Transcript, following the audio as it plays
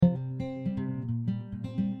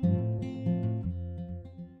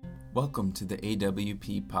Welcome to the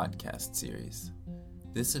AWP podcast series.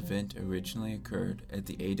 This event originally occurred at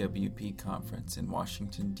the AWP conference in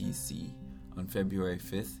Washington, D.C. on February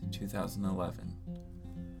 5th, 2011.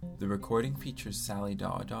 The recording features Sally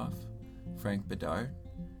Dawadoff, Frank Bedard,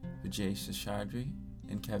 Vijay Seshadri,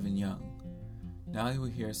 and Kevin Young. Now you will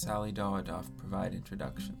hear Sally Dawadoff provide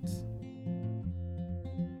introductions.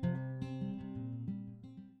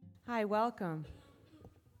 Hi, welcome.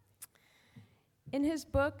 In his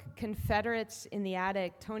book, Confederates in the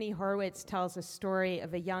Attic, Tony Horwitz tells a story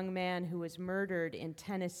of a young man who was murdered in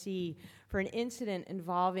Tennessee for an incident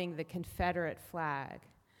involving the Confederate flag.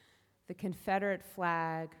 The Confederate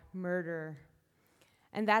flag, murder,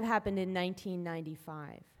 and that happened in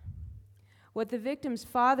 1995. What the victim's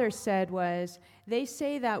father said was, "They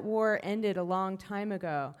say that war ended a long time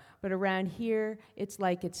ago, but around here, it's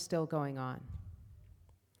like it's still going on."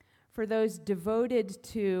 For those devoted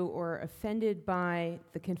to or offended by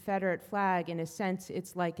the Confederate flag, in a sense,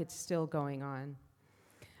 it's like it's still going on.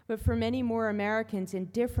 But for many more Americans, in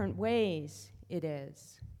different ways, it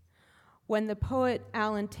is. When the poet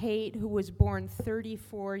Alan Tate, who was born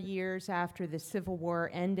 34 years after the Civil War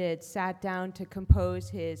ended, sat down to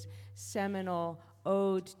compose his seminal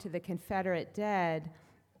ode to the Confederate dead,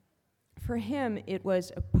 for him it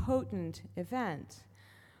was a potent event.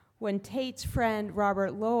 When Tate's friend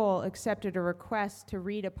Robert Lowell accepted a request to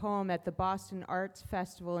read a poem at the Boston Arts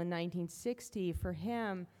Festival in 1960, for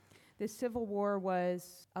him, the Civil War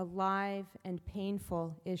was a live and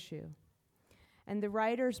painful issue. And the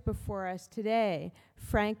writers before us today,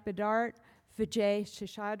 Frank Bedard, Vijay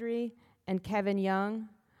Seshadri, and Kevin Young,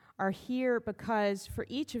 are here because for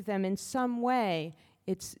each of them, in some way,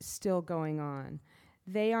 it's still going on.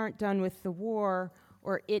 They aren't done with the war,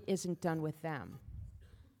 or it isn't done with them.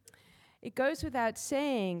 It goes without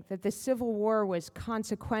saying that the Civil War was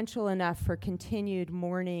consequential enough for continued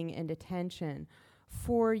mourning and attention.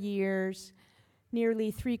 4 years,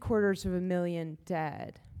 nearly 750,000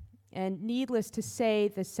 dead. And needless to say,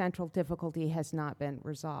 the central difficulty has not been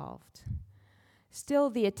resolved.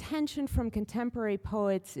 Still, the attention from contemporary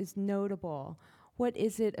poets is notable. What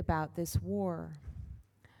is it about this war?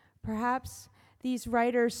 Perhaps these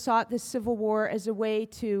writers sought the Civil War as a way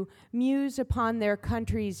to muse upon their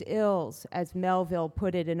country's ills, as Melville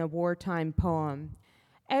put it in a wartime poem.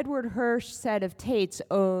 Edward Hirsch said of Tate's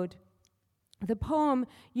ode, "The poem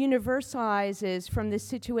universalizes from the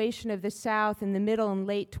situation of the South in the middle and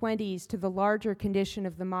late 20s to the larger condition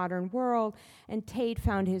of the modern world, and Tate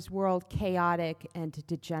found his world chaotic and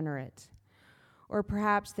degenerate." Or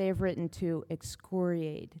perhaps they have written to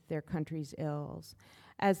excoriate their country's ills.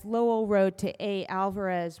 As Lowell wrote to A.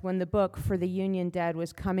 Alvarez when the book For the Union Dead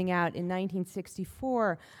was coming out in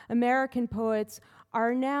 1964, American poets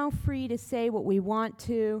are now free to say what we want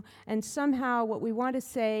to, and somehow what we want to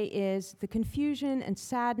say is the confusion and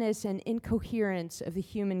sadness and incoherence of the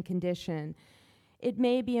human condition. It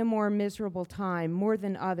may be a more miserable time, more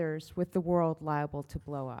than others, with the world liable to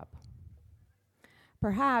blow up.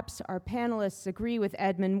 Perhaps our panelists agree with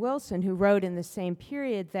Edmund Wilson, who wrote in the same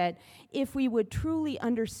period that if we would truly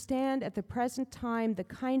understand at the present time the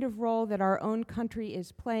kind of role that our own country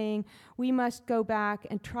is playing, we must go back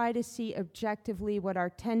and try to see objectively what our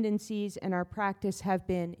tendencies and our practice have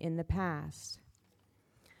been in the past.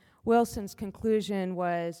 Wilson's conclusion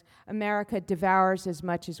was, America devours as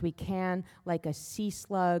much as we can, like a sea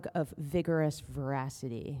slug of vigorous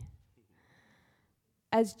veracity.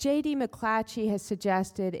 As J.D. McClatchy has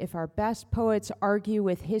suggested, if our best poets argue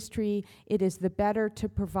with history, it is the better to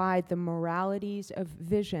provide the moralities of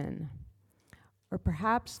vision. Or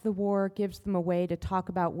perhaps the war gives them a way to talk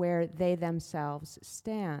about where they themselves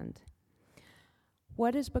stand.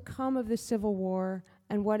 What has become of the Civil War,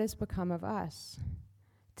 and what has become of us?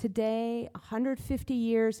 Today, 150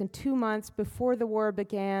 years and 2 months before the war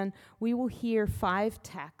began, we will hear 5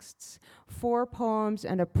 texts, 4 poems,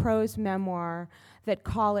 and a prose memoir that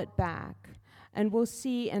call it back. And we'll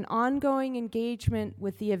see an ongoing engagement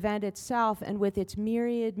with the event itself and with its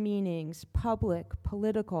myriad meanings: public,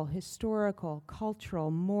 political, historical, cultural,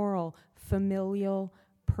 moral, familial,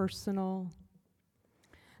 personal.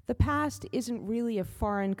 The past isn't really a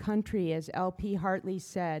foreign country, as L.P. Hartley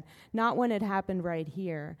said, not when it happened right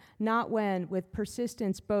here, not when, with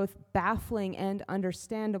persistence both baffling and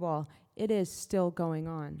understandable, it is still going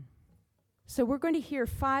on. So we're going to hear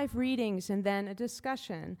 5 readings and then a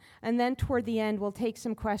discussion, and then toward the end we'll take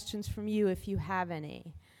some questions from you if you have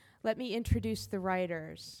any. Let me introduce the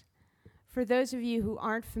writers. For those of you who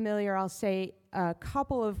aren't familiar, I'll say a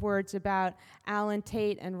couple of words about Alan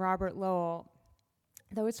Tate and Robert Lowell.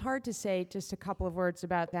 Though it's hard to say just a couple of words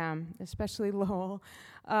about them, especially Lowell.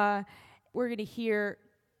 We're going to hear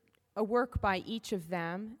a work by each of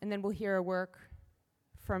them, and then we'll hear a work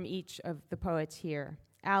from each of the poets here.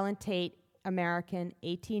 Alan Tate, American,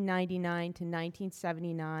 1899 to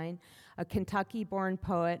 1979, a Kentucky-born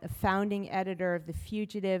poet, a founding editor of The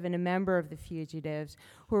Fugitive and a member of The Fugitives,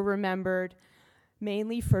 who are remembered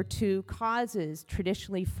mainly for two causes: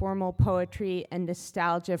 traditionally formal poetry and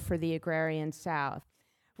nostalgia for the agrarian South.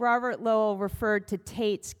 Robert Lowell referred to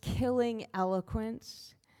Tate's killing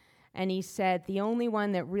eloquence, and he said, "The only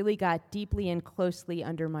one that really got deeply and closely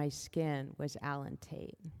under my skin was Alan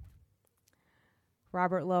Tate."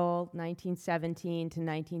 Robert Lowell, 1917 to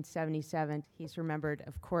 1977. He's remembered,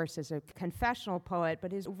 of course, as a confessional poet,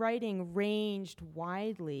 but his writing ranged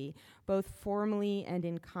widely, both formally and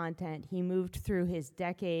in content. He moved through his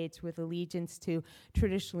decades with allegiance to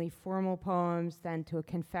traditionally formal poems, then to a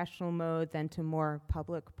confessional mode, then to more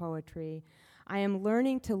public poetry. "I am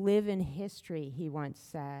learning to live in history," he once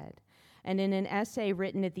said. And in an essay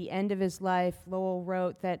written at the end of his life, Lowell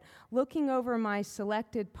wrote that, "Looking over my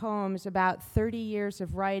selected poems, about 30 years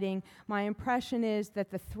of writing, my impression is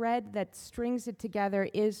that the thread that strings it together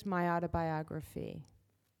is my autobiography."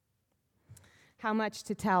 How Much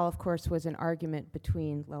to Tell, of course, was an argument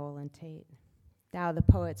between Lowell and Tate. Now the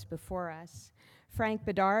poets before us. Frank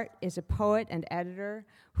Bidart is a poet and editor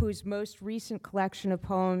whose most recent collections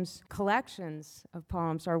of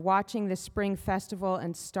poems are Watching the Spring Festival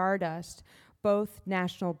and Stardust, both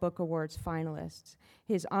National Book Awards finalists.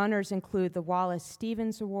 His honors include the Wallace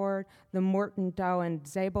Stevens Award, the Morton Doe and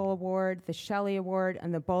Zabel Award, the Shelley Award,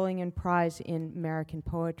 and the Bowling Prize in American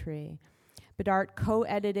Poetry. Bidart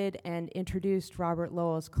co-edited and introduced Robert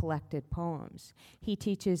Lowell's collected poems. He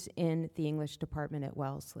teaches in the English department at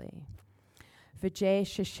Wellesley. Vijay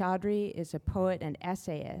Seshadri is a poet and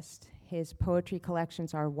essayist. His poetry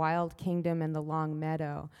collections are Wild Kingdom and The Long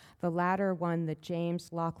Meadow. The latter won the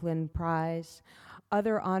James Laughlin Prize.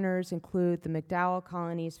 Other honors include the MacDowell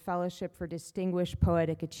Colony's Fellowship for Distinguished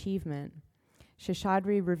Poetic Achievement.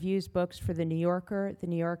 Seshadri reviews books for The New Yorker, the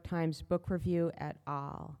New York Times Book Review et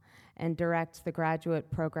al., and directs the graduate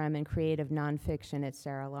program in creative nonfiction at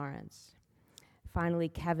Sarah Lawrence. Finally,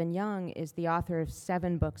 Kevin Young is the author of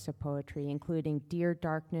 7 books of poetry, including Dear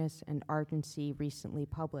Darkness and Ardency, recently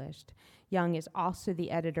published. Young is also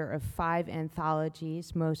the editor of 5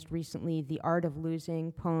 anthologies, most recently The Art of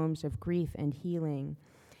Losing, Poems of Grief and Healing.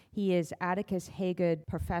 He is Atticus Haygood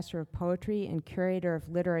Professor of Poetry and Curator of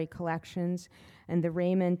Literary Collections and the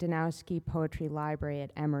Raymond Danowski Poetry Library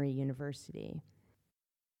at Emory University.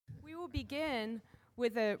 We will begin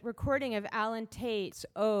with a recording of Alan Tate's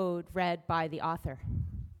ode read by the author.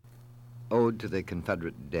 Ode to the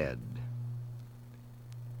Confederate Dead.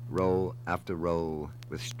 Row after row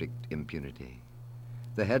with strict impunity,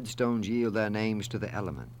 the headstones yield their names to the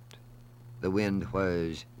element. The wind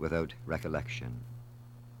whirs without recollection.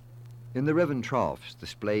 In the riven troughs the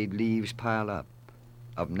splayed leaves pile up,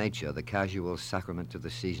 of nature the casual sacrament to the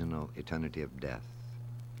seasonal eternity of death.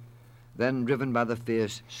 Then, driven by the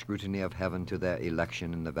fierce scrutiny of heaven to their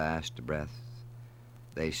election in the vast breath,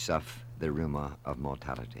 they sough the rumor of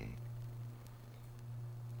mortality.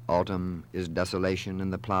 Autumn is desolation in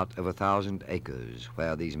the plot of 1,000 acres,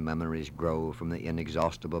 where these memories grow from the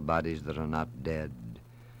inexhaustible bodies that are not dead,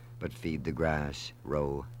 but feed the grass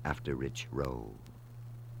row after rich row.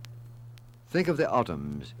 Think of the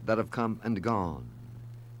autumns that have come and gone,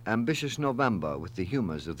 ambitious November with the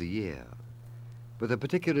humors of the year, with a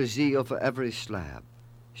particular zeal for every slab,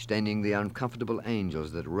 staining the uncomfortable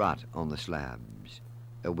angels that rot on the slabs,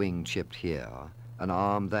 a wing chipped here, an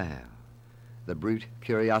arm there. The brute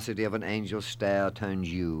curiosity of an angel's stare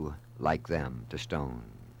turns you, like them, to stone,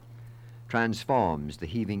 transforms the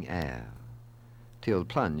heaving air, till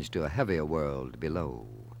plunged to a heavier world below,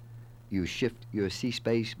 you shift your sea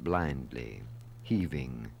space blindly,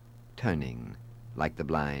 heaving, turning, like the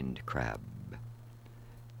blind crab.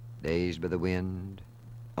 Dazed by the wind,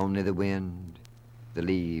 only the wind, the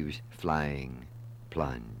leaves flying,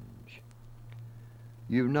 plunge.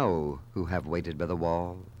 You know who have waited by the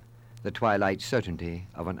wall, the twilight certainty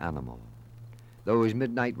of an animal. Those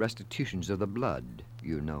midnight restitutions of the blood,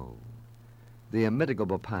 you know. The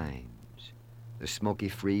immitigable pines, the smoky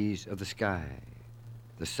freeze of the sky,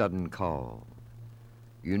 the sudden call.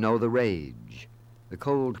 You know the rage, the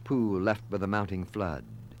cold pool left by the mounting flood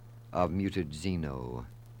of muted Zeno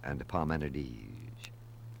and Parmenides.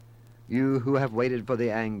 You who have waited for the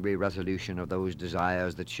angry resolution of those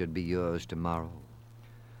desires that should be yours tomorrow.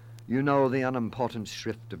 You know the unimportant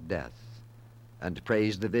shrift of death, and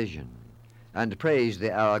praise the vision, and praise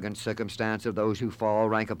the arrogant circumstance of those who fall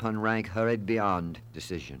rank upon rank, hurried beyond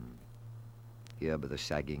decision. Here by the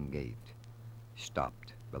sagging gate,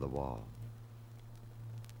 stopped by the wall.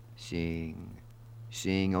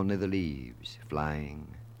 seeing only the leaves flying,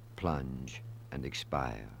 plunge, and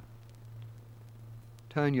expire.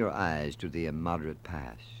 Turn your eyes to the immoderate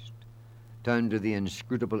past. Turn to the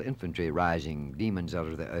inscrutable infantry rising, demons out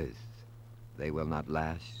of the earth. They will not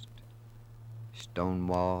last.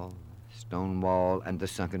 Stonewall, and the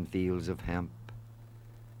sunken fields of hemp.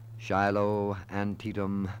 Shiloh,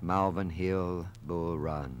 Antietam, Malvern Hill, Bull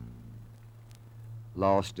Run.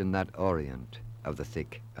 Lost in that orient of the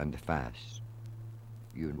thick and fast,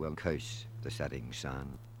 you will curse the setting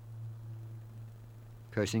sun.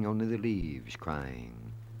 Cursing only the leaves crying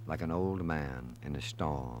like an old man in a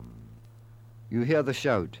storm. You hear the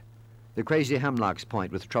shout. The crazy hemlocks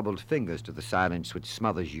point with troubled fingers to the silence which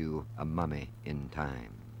smothers you, a mummy in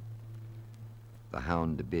time. The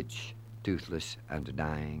hound bitch, toothless and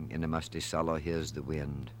dying, in a musty cellar hears the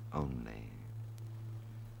wind only.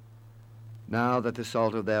 Now that the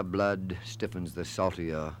salt of their blood stiffens the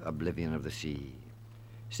saltier oblivion of the sea,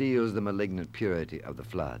 seals the malignant purity of the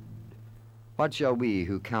flood, what shall we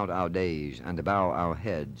who count our days and bow our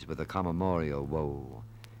heads with a commemorial woe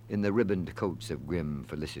in the ribboned coats of grim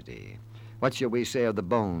felicity? What shall we say of the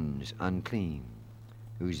bones unclean,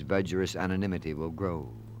 whose verdurous anonymity will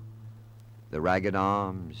grow? The ragged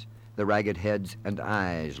arms, the ragged heads and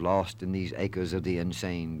eyes lost in these acres of the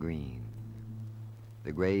insane green.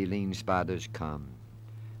 The gray lean spiders come,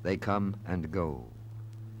 they come and go.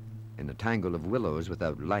 In a tangle of willows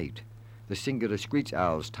without light, the singular screech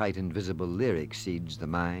owl's tight invisible lyric seeds the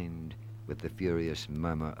mind with the furious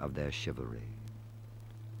murmur of their chivalry.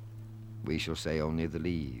 We shall say only the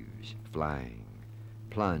leaves, flying,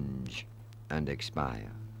 plunge, and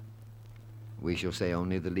expire. We shall say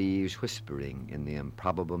only the leaves whispering in the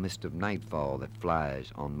improbable mist of nightfall that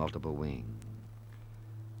flies on multiple wing.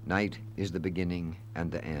 Night is the beginning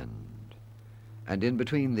and the end, and in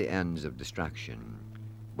between the ends of distraction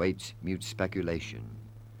waits mute speculation,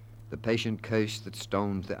 the patient curse that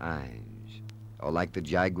stones the eyes, or like the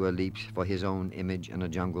jaguar leaps for his own image in a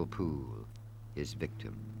jungle pool, his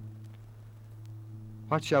victim.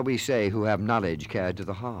 What shall we say who have knowledge carried to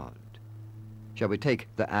the heart? Shall we take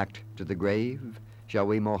the act to the grave? Shall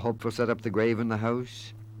we more hopeful set up the grave in the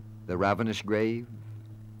house, the ravenous grave?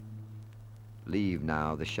 Leave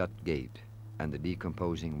now the shut gate and the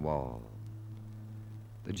decomposing wall.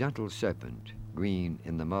 The gentle serpent, green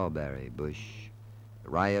in the mulberry bush,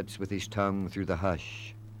 riots with his tongue through the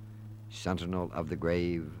hush, sentinel of the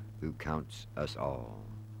grave who counts us all.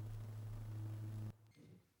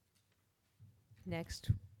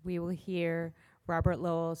 Next, we will hear Robert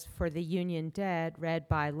Lowell's For the Union Dead, read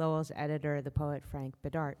by Lowell's editor, the poet Frank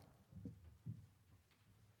Bedart.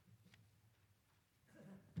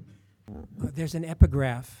 There's an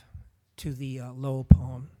epigraph to the Lowell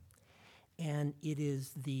poem, and it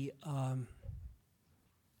is the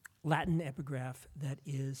Latin epigraph that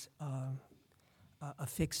is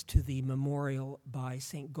affixed to the memorial by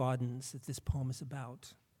St. Gaudens that this poem is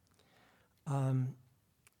about.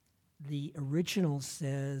 The original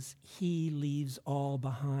says, "He leaves all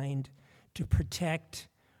behind to protect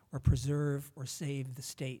or preserve or save the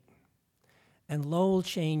state." And Lowell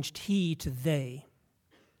changed he to they.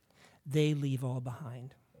 They leave all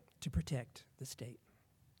behind to protect the state.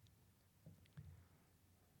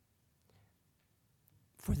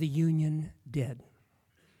 For the Union dead.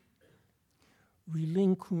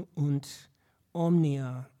 Relinquunt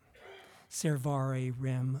omnia servare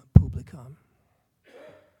rem publicam.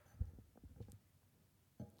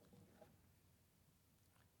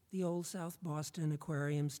 The old South Boston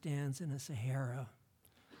Aquarium stands in a Sahara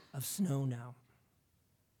of snow now.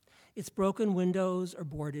 Its broken windows are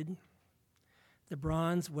boarded. The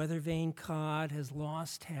bronze weather-vane cod has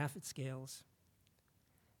lost half its scales.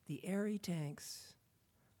 The airy tanks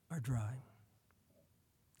are dry.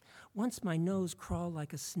 Once my nose crawled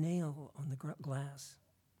like a snail on the glass.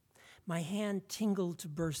 My hand tingled to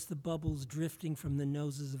burst the bubbles drifting from the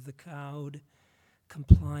noses of the cowed,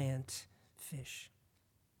 compliant fish.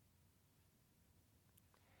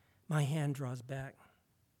 My hand draws back.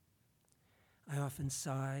 I often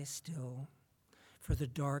sigh still for the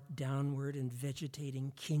dark, downward, and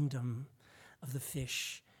vegetating kingdom of the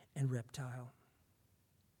fish and reptile.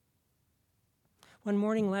 One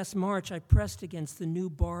morning last March, I pressed against the new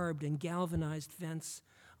barbed and galvanized fence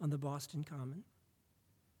on the Boston Common.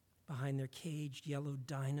 Behind their caged yellow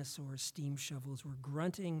dinosaur steam shovels were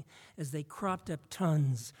grunting as they cropped up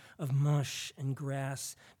tons of mush and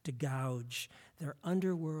grass to gouge their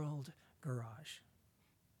underworld garage.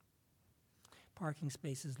 Parking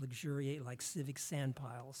spaces luxuriate like civic sand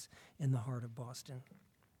piles in the heart of Boston.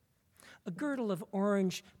 A girdle of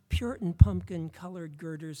orange Puritan pumpkin-colored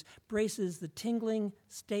girders braces the tingling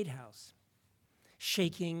State House,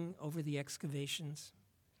 shaking over the excavations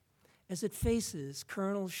as it faces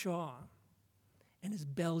Colonel Shaw and his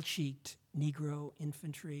bell-cheeked Negro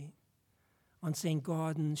infantry on St.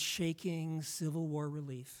 Gaudens's shaking Civil War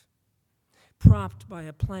relief, propped by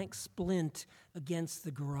a plank splint against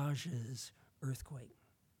the garage's earthquake.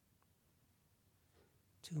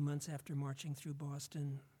 2 months after marching through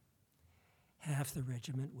Boston, half the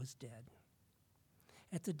regiment was dead.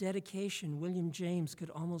 At the dedication, William James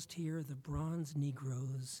could almost hear the bronze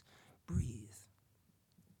Negroes breathe.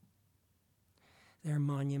 Their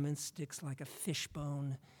monument sticks like a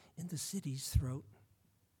fishbone in the city's throat.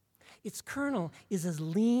 Its colonel is as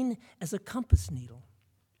lean as a compass needle.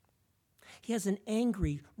 He has an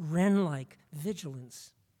angry, wren-like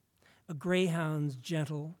vigilance, a greyhound's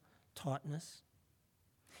gentle tautness.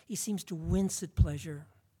 He seems to wince at pleasure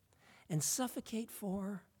and suffocate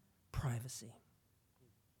for privacy.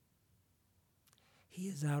 He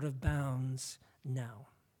is out of bounds now.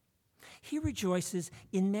 He rejoices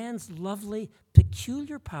in man's lovely,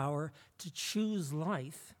 peculiar power to choose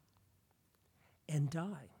life and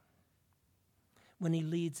die. When he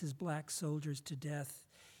leads his black soldiers to death,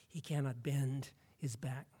 he cannot bend his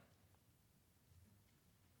back.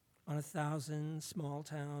 On 1,000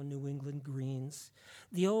 small-town New England greens,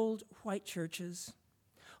 the old white churches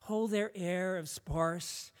hold their air of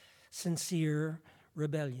sparse, sincere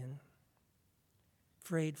rebellion.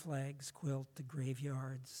 Frayed flags quilt the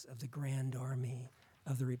graveyards of the Grand Army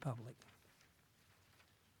of the Republic.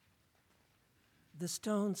 The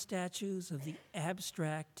stone statues of the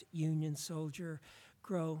abstract Union soldier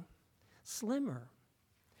grow slimmer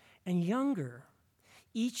and younger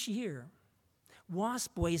each year.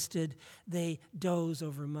 Wasp-waisted, they doze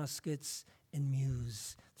over muskets and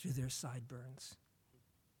muse through their sideburns.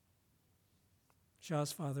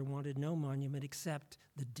 Shaw's father wanted no monument except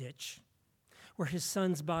the ditch, where his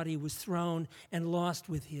son's body was thrown and lost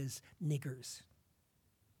with his niggers.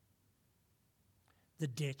 The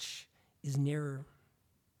ditch is nearer.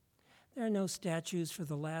 There are no statues for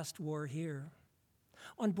the last war here.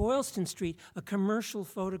 On Boylston Street, a commercial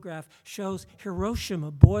photograph shows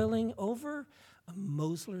Hiroshima boiling over a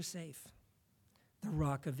Mosler safe, the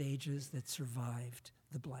rock of ages that survived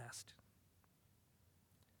the blast.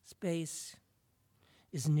 Space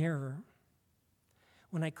is nearer.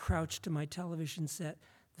 When I crouch to my television set,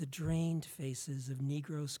 the drained faces of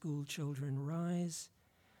Negro school children rise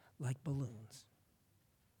like balloons.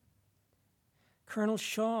 Colonel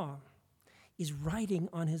Shaw is writing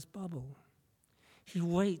on his bubble. He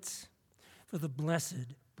waits for the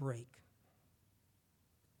blessed break.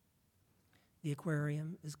 The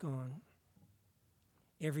aquarium is gone.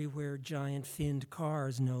 Everywhere giant finned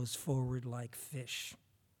cars nose forward like fish.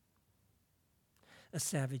 A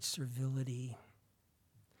savage servility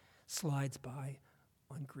slides by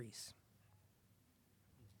on Greece.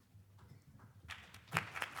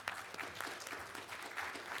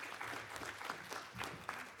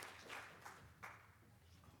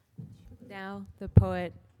 Now, the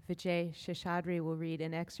poet Vijay Seshadri will read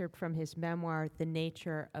an excerpt from his memoir, The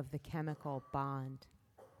Nature of the Chemical Bond.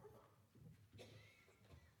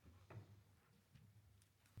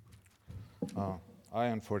 I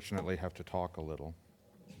unfortunately have to talk a little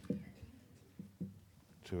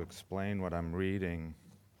to explain what I'm reading.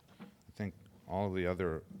 I think all the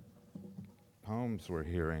other poems we're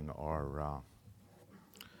hearing are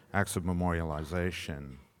acts of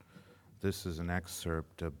memorialization. This is an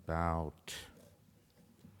excerpt about,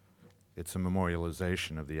 it's a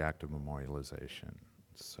memorialization of the act of memorialization.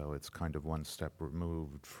 So it's kind of one step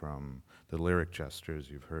removed from the lyric gestures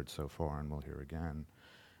you've heard so far and will hear again.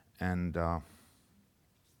 And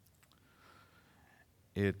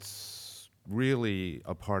it's really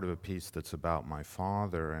a part of a piece that's about my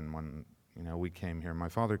father. And when we came here, my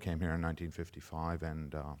father came here in 1955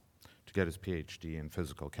 and to get his PhD in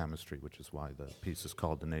physical chemistry, which is why the piece is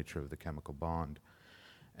called The Nature of the Chemical Bond.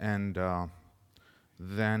 And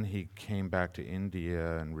then he came back to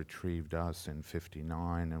India and retrieved us in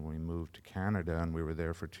 '59, and we moved to Canada, and we were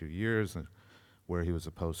there for 2 years, where he was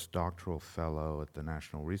a postdoctoral fellow at the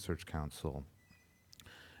National Research Council.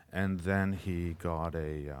 And then he got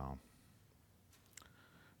a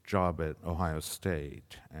job at Ohio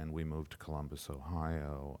State, and we moved to Columbus,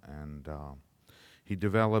 Ohio. And he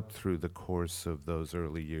developed through the course of those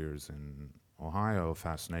early years in Ohio a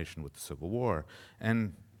fascination with the Civil War.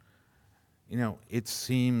 And it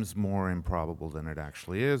seems more improbable than it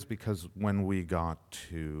actually is, because when we got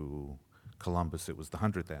to Columbus, it was the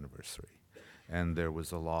 100th anniversary. And there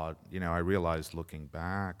was a lot, I realized looking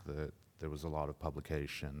back that There was a lot of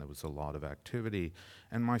publication, there was a lot of activity,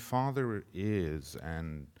 and my father is,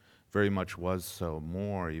 and very much was so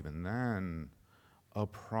more even then, a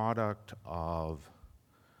product of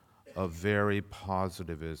a very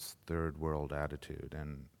positivist third world attitude.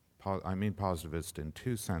 And I mean positivist in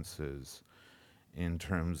two senses, in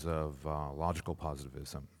terms of logical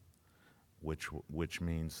positivism, which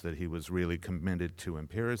means that he was really committed to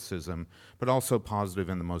empiricism, but also positive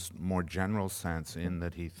in the more general sense, in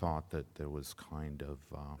that he thought that there was kind of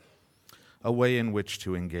a way in which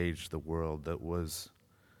to engage the world that was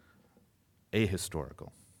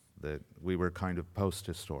ahistorical, that we were kind of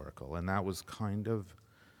post-historical, and that was kind of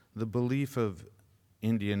the belief of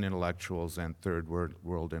Indian intellectuals and third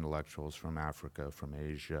world intellectuals from Africa, from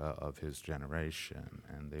Asia, of his generation,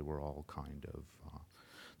 and they were all kind of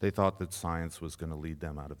they thought that science was going to lead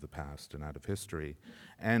them out of the past and out of history.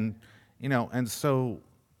 And, and so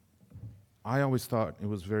I always thought it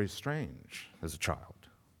was very strange as a child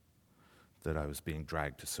that I was being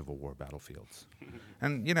dragged to Civil War battlefields.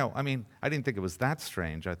 And, I didn't think it was that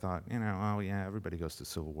strange. I thought, oh yeah, everybody goes to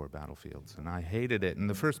Civil War battlefields. And I hated it. And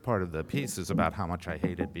the first part of the piece is about how much I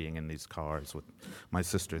hated being in these cars with my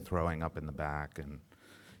sister throwing up in the back, and,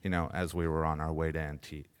 as we were on our way to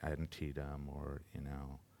Antietam, or,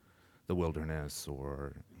 the wilderness,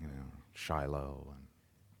 or, Shiloh.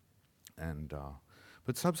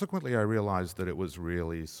 But subsequently I realized that it was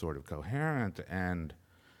really sort of coherent. And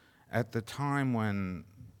at the time when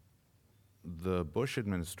the Bush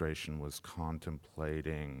administration was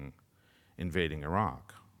contemplating invading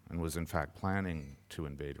Iraq, and was in fact planning to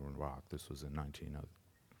invade Iraq, this was in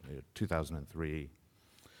 2003,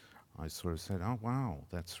 I sort of said, oh wow,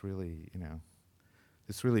 that's really,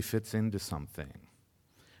 this really fits into something.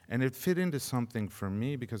 And it fit into something for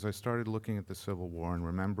me because I started looking at the Civil War and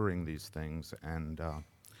remembering these things, and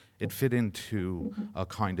it fit into a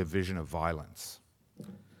kind of vision of violence.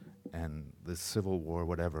 And the Civil War,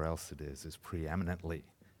 whatever else it is preeminently,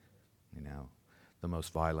 the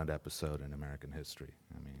most violent episode in American history.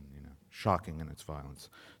 Shocking in its violence.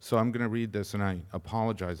 So I'm going to read this, and I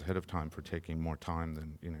apologize ahead of time for taking more time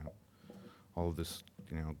than, all of this,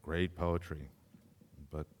 great poetry.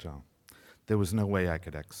 But there was no way I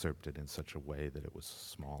could excerpt it in such a way that it was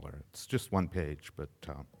smaller. It's just one page, but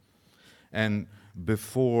and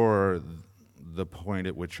before the point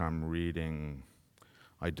at which I'm reading,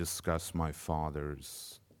 I discuss my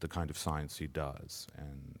father's, the kind of science he does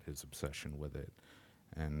and his obsession with it,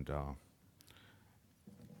 and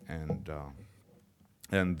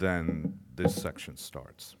then this section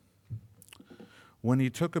starts. When he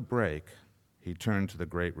took a break, he turned to the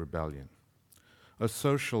Great Rebellion, a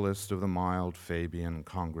socialist of the mild Fabian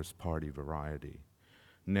Congress Party variety.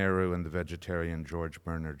 Nehru and the vegetarian George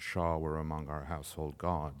Bernard Shaw were among our household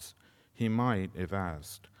gods. He might, if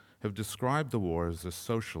asked, have described the war as a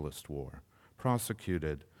socialist war,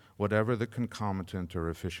 prosecuted, whatever the concomitant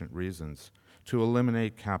or efficient reasons, to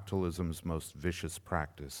eliminate capitalism's most vicious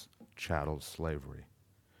practice, chattel slavery.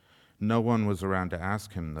 No one was around to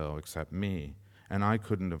ask him, though, except me, and I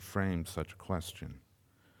couldn't have framed such a question.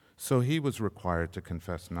 So he was required to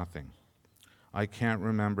confess nothing. I can't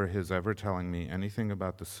remember his ever telling me anything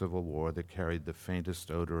about the Civil War that carried the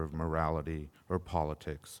faintest odor of morality or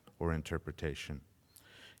politics or interpretation.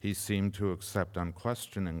 He seemed to accept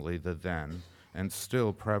unquestioningly the then and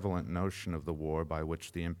still prevalent notion of the war by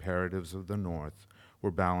which the imperatives of the North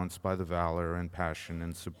were balanced by the valor and passion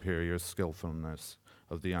and superior skillfulness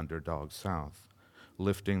of the underdog South,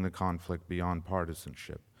 lifting the conflict beyond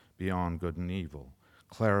partisanship, beyond good and evil,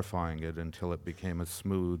 clarifying it until it became a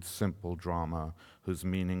smooth, simple drama whose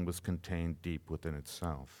meaning was contained deep within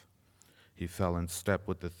itself. He fell in step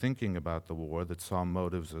with the thinking about the war that saw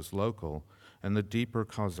motives as local and the deeper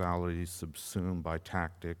causalities subsumed by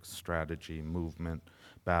tactics, strategy, movement,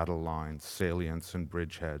 battle lines, salients and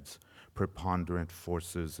bridgeheads, preponderant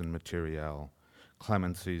forces and materiel,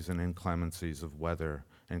 clemencies and inclemencies of weather,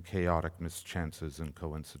 and chaotic mischances and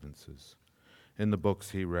coincidences. In the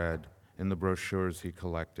books he read, in the brochures he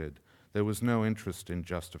collected, there was no interest in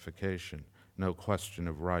justification, no question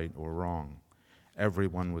of right or wrong.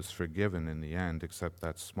 Everyone was forgiven in the end except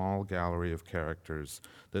that small gallery of characters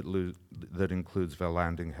that includes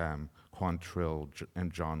Vallandigham, Quantrill,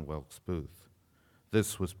 and John Wilkes Booth.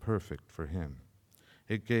 This was perfect for him.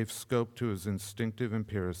 It gave scope to his instinctive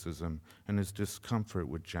empiricism and his discomfort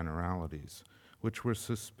with generalities, which were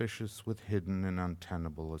suspicious with hidden and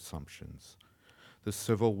untenable assumptions. The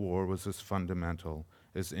Civil War was as fundamental,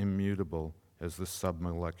 as immutable as the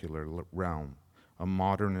submolecular realm, a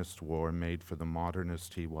modernist war made for the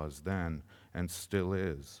modernist he was then and still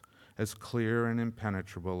is, as clear and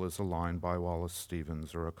impenetrable as a line by Wallace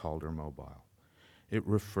Stevens or a Calder Mobile. It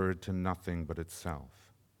referred to nothing but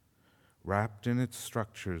itself. Wrapped in its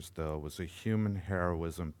structures, though, was a human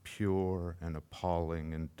heroism pure and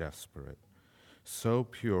appalling and desperate, so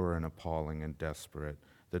pure and appalling and desperate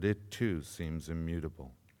that it too seems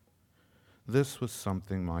immutable. This was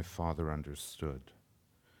something my father understood.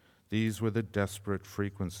 These were the desperate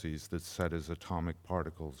frequencies that set his atomic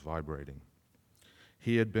particles vibrating.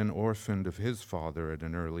 He had been orphaned of his father at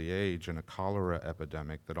an early age in a cholera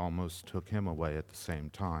epidemic that almost took him away at the same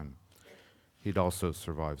time. He'd also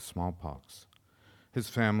survived smallpox. His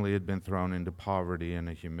family had been thrown into poverty and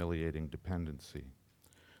a humiliating dependency.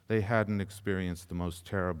 They hadn't experienced the most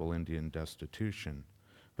terrible Indian destitution,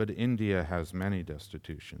 but India has many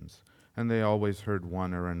destitutions, and they always heard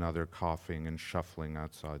one or another coughing and shuffling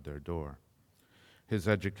outside their door. His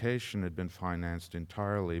education had been financed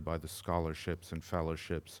entirely by the scholarships and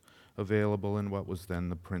fellowships available in what was then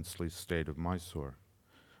the princely state of Mysore,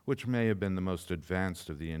 which may have been the most advanced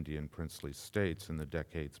of the Indian princely states in the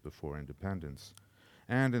decades before independence,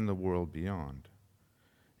 and in the world beyond.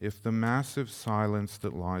 If the massive silence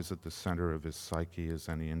that lies at the center of his psyche is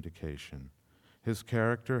any indication, his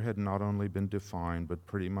character had not only been defined but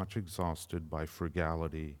pretty much exhausted by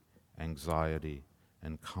frugality, anxiety,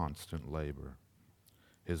 and constant labor.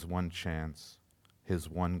 His one chance, his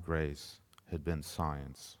one grace, had been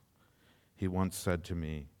science. He once said to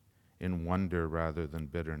me, in wonder rather than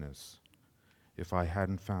bitterness, "If I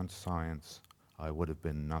hadn't found science, I would have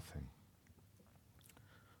been nothing."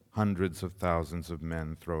 Hundreds of thousands of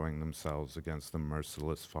men throwing themselves against the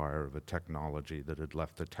merciless fire of a technology that had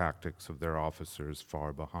left the tactics of their officers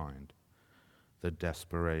far behind. The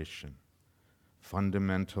desperation.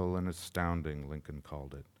 Fundamental and astounding, Lincoln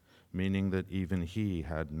called it, meaning that even he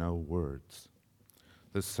had no words.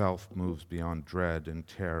 The self moves beyond dread and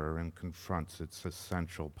terror and confronts its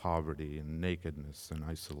essential poverty and nakedness and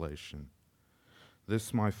isolation.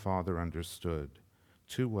 This my father understood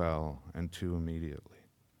too well and too immediately.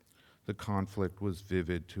 The conflict was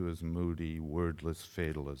vivid to his moody, wordless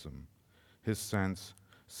fatalism. His sense,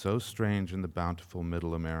 so strange in the bountiful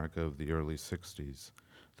middle America of the early 60s,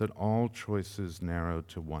 that all choices narrowed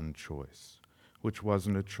to one choice, which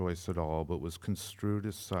wasn't a choice at all, but was construed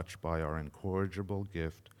as such by our incorrigible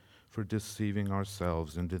gift for deceiving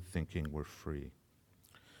ourselves into thinking we're free.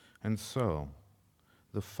 And so,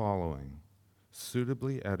 the following,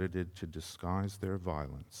 suitably edited to disguise their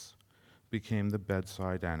violence, became the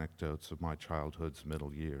bedside anecdotes of my childhood's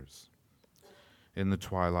middle years. In the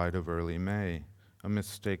twilight of early May, a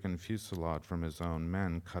mistaken fusillade from his own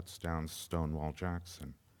men cuts down Stonewall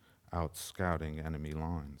Jackson, out scouting enemy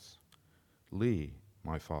lines. Lee,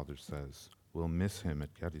 my father says, will miss him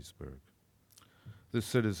at Gettysburg. The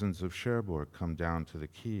citizens of Cherbourg come down to the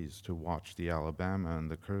Keys to watch the Alabama and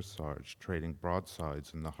the Kearsarge trading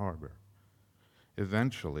broadsides in the harbor.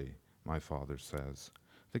 Eventually, my father says,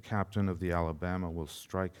 the captain of the Alabama will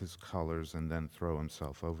strike his colors and then throw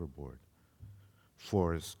himself overboard.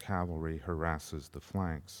 Forrest's cavalry harasses the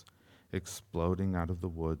flanks, exploding out of the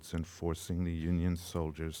woods and forcing the Union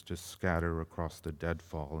soldiers to scatter across the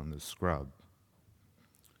deadfall and the scrub.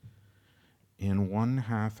 In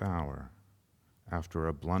 1/2 hour, after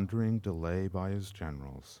a blundering delay by his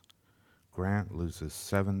generals, Grant loses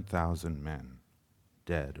 7,000 men,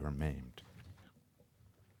 dead or maimed.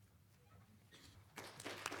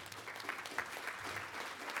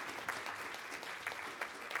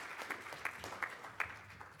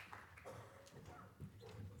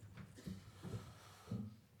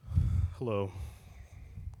 Hello,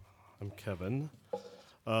 I'm Kevin.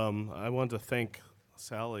 I want to thank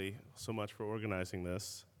Sally so much for organizing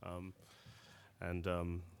this, and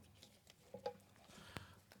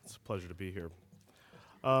it's a pleasure to be here.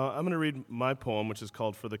 I'm going to read my poem, which is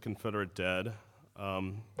called For the Confederate Dead.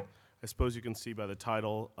 I suppose you can see by the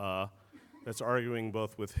title that's arguing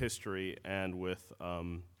both with history and with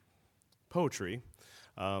poetry.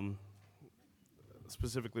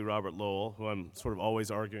 Specifically Robert Lowell, who I'm sort of always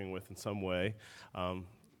arguing with in some way. And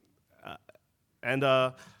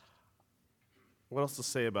what else to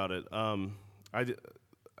say about it? I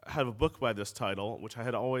have a book by this title, which I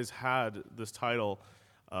had always had this title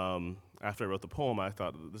after I wrote the poem. I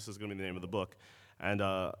thought this is going to be the name of the book. And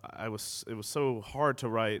it was so hard to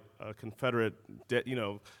write a Confederate,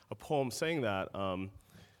 a poem saying that. And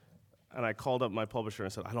I called up my publisher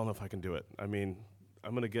and said, I don't know if I can do it. I mean,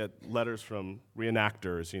 I'm going to get letters from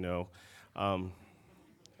reenactors, they're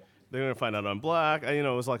going to find out I'm black. It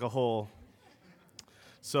was like a whole...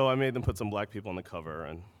 So I made them put some black people on the cover.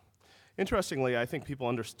 And interestingly, I think people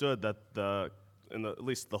understood that at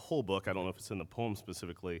least the whole book, I don't know if it's in the poem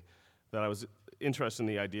specifically, that I was interested in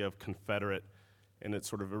the idea of Confederate in its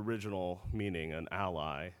sort of original meaning, an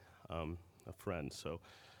ally, a friend. So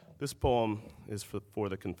this poem is for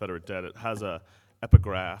the Confederate dead. It has a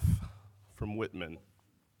epigraph from Whitman.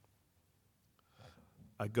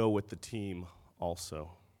 I go with the team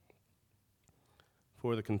also.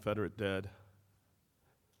 For the Confederate dead.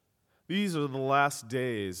 These are the last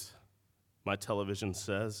days, my television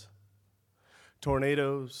says.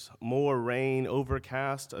 Tornadoes, more rain,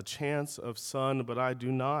 overcast, a chance of sun, but I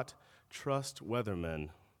do not trust weathermen,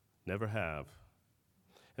 never have.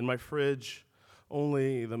 In my fridge,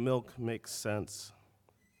 only the milk makes sense,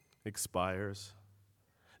 expires.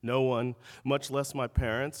 No one, much less my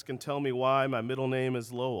parents, can tell me why my middle name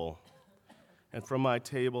is Lowell. And from my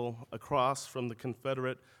table, across from the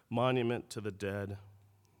Confederate monument to the dead,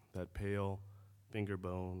 that pale finger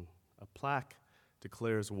bone, a plaque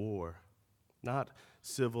declares war, not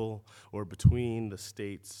civil or between the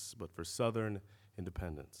states, but for Southern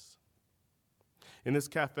independence. In this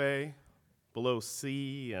cafe, below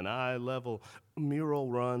sea and eye level, a mural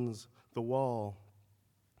runs the wall,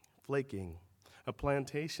 flaking, a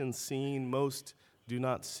plantation scene most do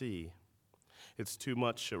not see. It's too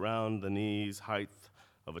much around the knees, height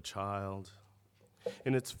of a child.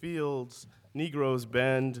 In its fields, Negroes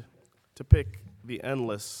bend to pick the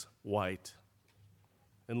endless white.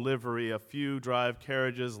 In livery, a few drive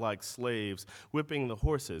carriages like slaves, whipping the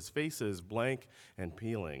horses, faces blank and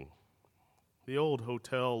peeling. The old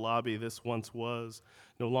hotel lobby this once was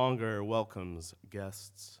no longer welcomes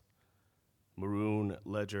guests. Maroon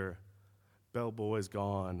ledger, bellboys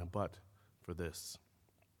gone, but for this.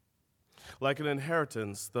 Like an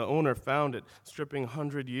inheritance, the owner found it, stripping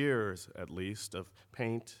 100 years, at least, of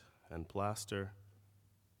paint and plaster.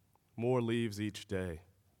 More leaves each day.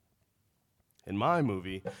 In my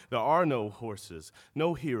movie, there are no horses,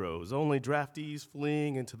 no heroes, only draftees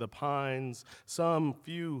fleeing into the pines, some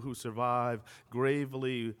few who survive,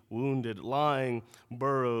 gravely wounded, lying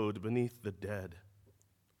burrowed beneath the dead.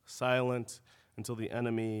 Silent until the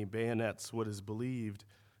enemy bayonets what is believed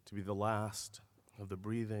to be the last of the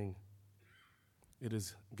breathing. It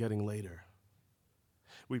is getting later.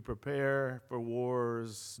 We prepare for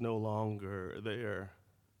wars no longer there.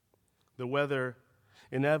 The weather,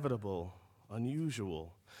 inevitable,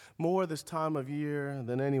 unusual, more this time of year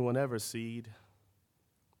than anyone ever seed.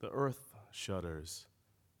 The earth shudders,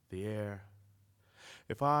 the air.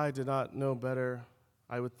 If I did not know better,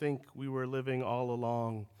 I would think we were living all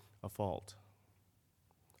along a fault.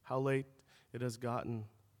 How late it has gotten.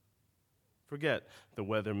 Forget the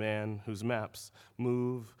weatherman whose maps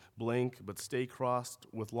move, blink, but stay crossed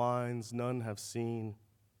with lines none have seen.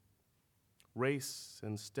 Race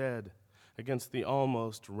instead against the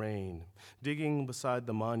almost rain, digging beside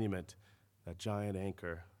the monument, that giant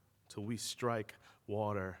anchor, till we strike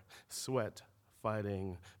water, sweat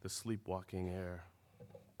fighting the sleepwalking air.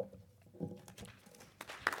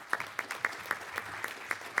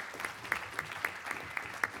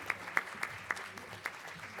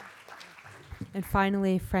 And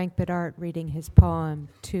finally, Frank Bedart reading his poem,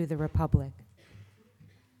 To the Republic.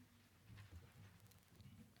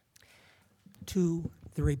 To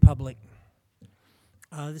the Republic.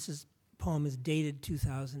 This poem is dated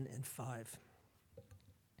 2005.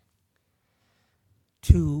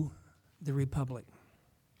 To the Republic.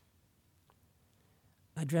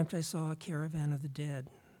 I dreamt I saw a caravan of the dead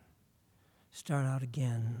start out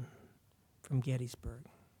again from Gettysburg.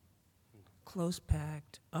 Close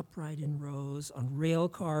packed, upright in rows, on rail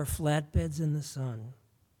car flatbeds in the sun.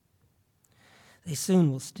 They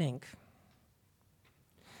soon will stink.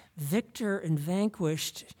 Victor and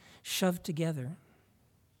vanquished shoved together.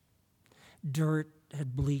 Dirt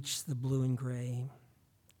had bleached the blue and gray.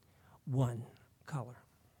 One color.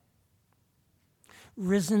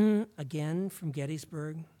 Risen again from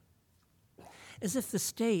Gettysburg, as if the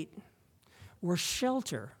state were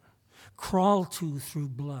shelter crawled to through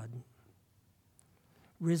blood.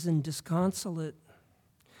 Risen disconsolate,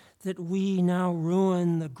 that we now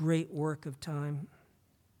ruin the great work of time.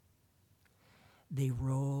 They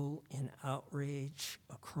roll in outrage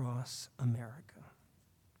across America.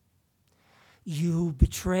 You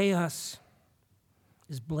betray us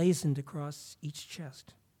is blazoned across each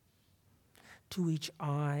chest. To each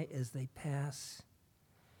eye as they pass,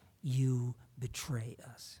 you betray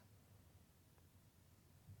us.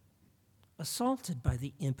 Assaulted by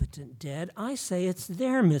the impotent dead, I say it's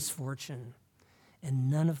their misfortune and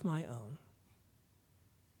none of my own.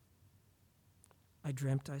 I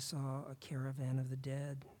dreamt I saw a caravan of the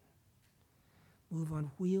dead move on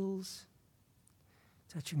wheels,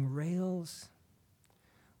 touching rails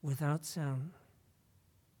without sound.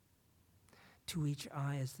 to each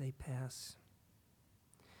eye as they pass.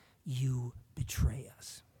 You betray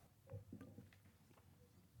us.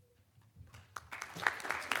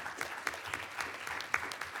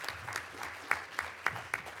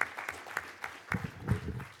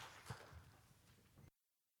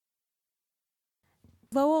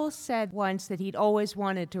 Lowell said once that he'd always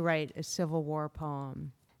wanted to write a Civil War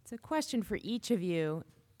poem. It's a question for each of you.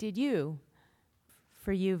 Did you?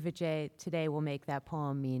 For you, Vijay, today will make that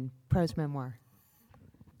poem mean prose memoir.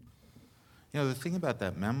 You know, the thing about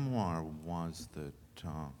that memoir was that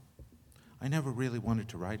I never really wanted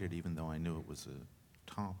to write it, even though I knew it was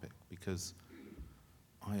a topic, because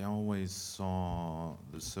I always saw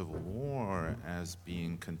the Civil War as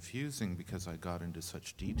being confusing because I got into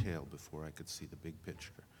such detail before I could see the big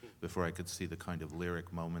picture, before I could see the kind of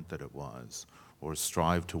lyric moment that it was, or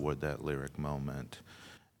strive toward that lyric moment.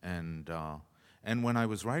 And when I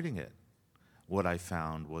was writing it, what I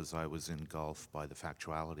found was I was engulfed by the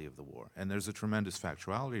factuality of the war. And there's a tremendous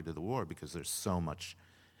factuality to the war because there's so much,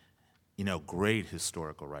 great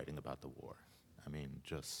historical writing about the war. I mean,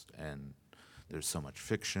 and there's so much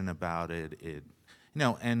fiction about it.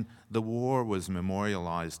 And the war was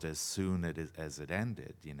memorialized as soon as it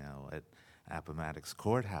ended, at Appomattox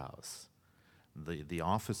Courthouse. The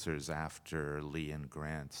officers, after Lee and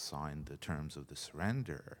Grant signed the terms of the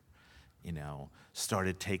surrender,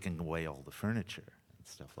 started taking away all the furniture and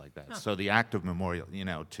stuff like that. Huh. So the act of memorial,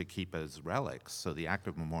 to keep as relics, so the act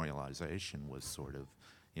of memorialization was sort of,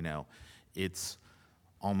 it's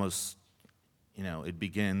almost, it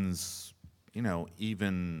begins,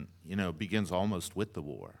 begins almost with the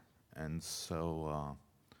war. And so,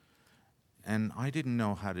 and I didn't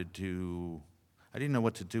know what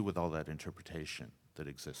to do with all that interpretation that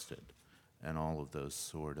existed and all of those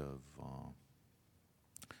sort of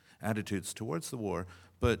attitudes towards the war.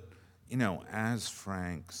 But, as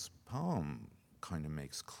Frank's poem kind of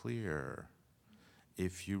makes clear,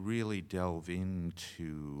 if you really delve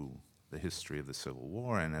into the history of the Civil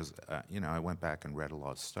War, and as, I went back and read a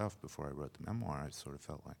lot of stuff before I wrote the memoir, I sort of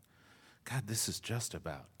felt like, God, this is just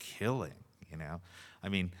about killing, I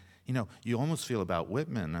mean, you almost feel about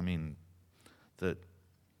Whitman,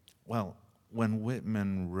 when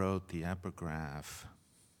Whitman wrote the epigraph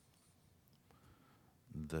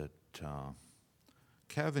that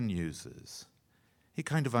Kevin uses, he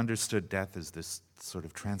kind of understood death as this sort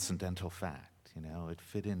of transcendental fact, it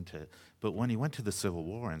fit into, but when he went to the Civil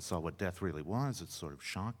War and saw what death really was, it sort of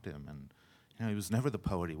shocked him, and, he was never the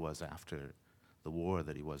poet he was after the war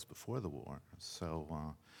that he was before the war.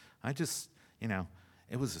 So I just,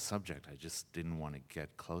 it was a subject I just didn't want to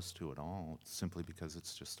get close to at all, simply because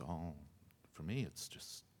it's just all, for me, it's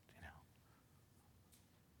just,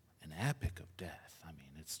 an epic of death. I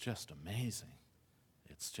mean, it's just amazing.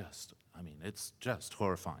 It's just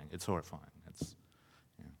horrifying. It's horrifying. It's,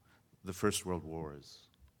 the First World War is,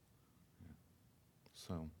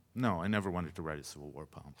 so, no, I never wanted to write a Civil War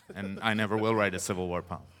poem. And I never will write a Civil War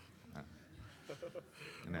poem. I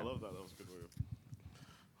love that. That was a good word.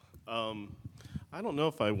 I don't know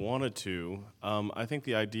if I wanted to. I think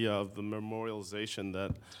the idea of the memorialization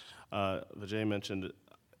that Vijay mentioned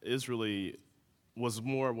was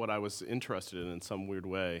more what I was interested in some weird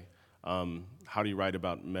way. How do you write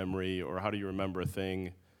about memory, or how do you remember a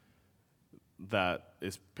thing that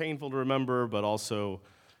is painful to remember, but also,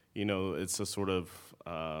 it's a sort of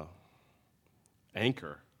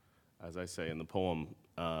anchor, as I say in the poem,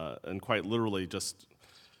 and quite literally just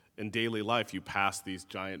in daily life, you pass these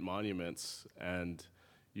giant monuments and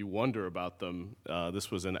you wonder about them.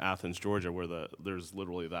 This was in Athens, Georgia, where there's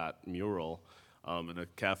literally that mural in a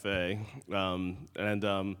cafe,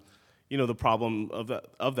 the problem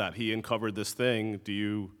of that, he uncovered this thing. Do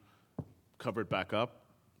you cover it back up?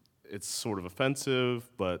 It's sort of offensive,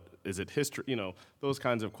 but is it history? Those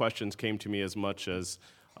kinds of questions came to me as much as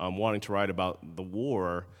wanting to write about the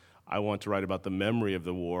war. I want to write about the memory of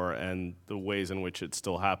the war and the ways in which it's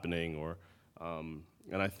still happening. And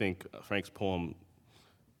I think Frank's poem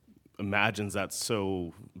imagines that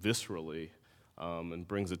so viscerally and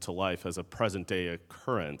brings it to life as a present-day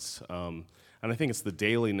occurrence. And I think it's the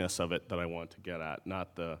dailiness of it that I want to get at,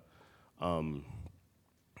 not the,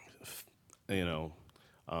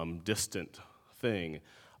 distant thing.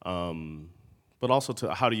 But also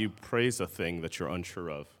to how do you praise a thing that you're unsure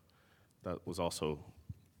of? That was also,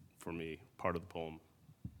 for me, part of the poem.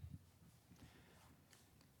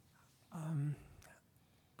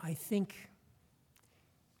 I think,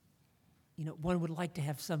 one would like to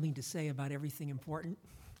have something to say about everything important,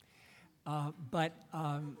 but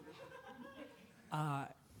I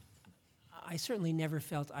certainly never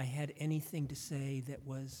felt I had anything to say that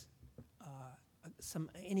was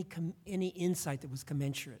any insight that was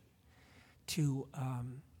commensurate to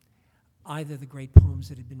either the great poems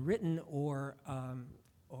that had been written or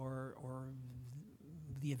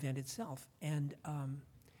the event itself. And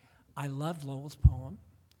I loved Lowell's poem.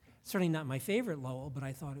 Certainly not my favorite Lowell, but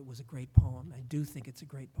I thought it was a great poem. I do think it's a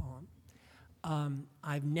great poem.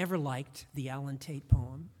 I've never liked the Alan Tate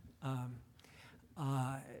poem.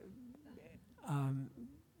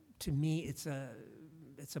 To me, it's a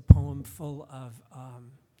poem full of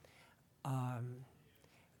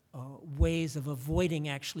ways of avoiding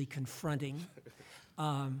actually confronting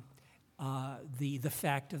the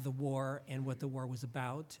fact of the war and what the war was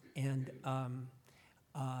about, and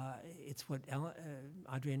it's what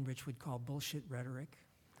Adrienne Rich would call bullshit rhetoric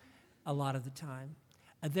a lot of the time.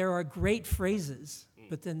 There are great phrases,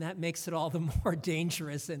 but then that makes it all the more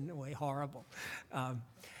dangerous and in a way horrible.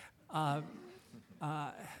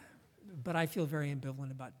 But I feel very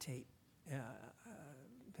ambivalent about Tate,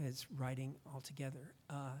 his writing altogether.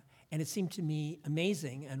 And it seemed to me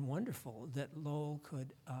amazing and wonderful that Lowell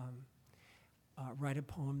could write a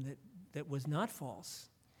poem that was not false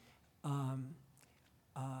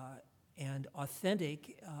and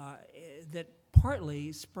authentic, that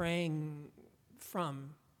partly sprang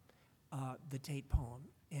from the Tate poem.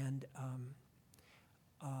 And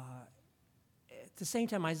at the same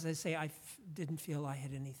time, as I say, I didn't feel I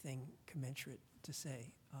had anything commensurate to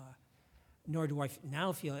say, nor do I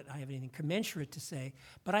now feel that I have anything commensurate to say,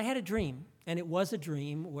 but I had a dream, and it was a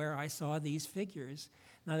dream where I saw these figures.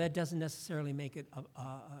 Now, that doesn't necessarily make it a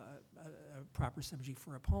proper subject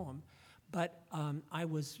for a poem, but I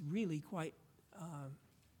was really quite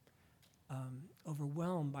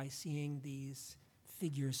overwhelmed by seeing these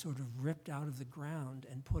figures sort of ripped out of the ground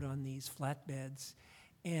and put on these flatbeds,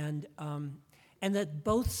 and that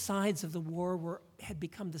both sides of the war had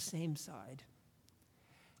become the same side.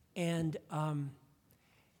 And I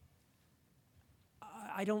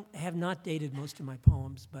have not dated most of my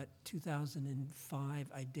poems, but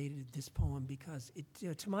 2005 I dated this poem because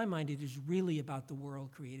to my mind, it is really about the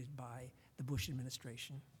world created by the Bush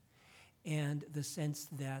administration and the sense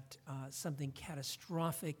that something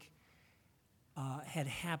catastrophic had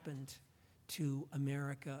happened to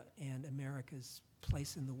America and America's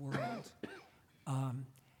place in the world.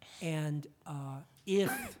 And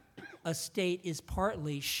if a state is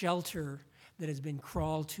partly shelter that has been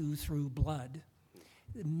crawled to through blood,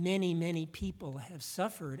 many, many people have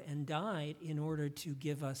suffered and died in order to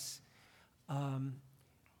give us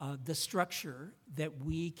the structure that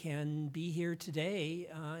we can be here today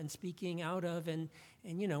and speaking out of. And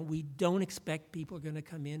you know, we don't expect people are going to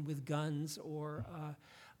come in with guns or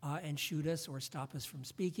and shoot us or stop us from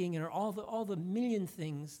speaking, and all the million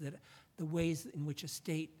things that the ways in which a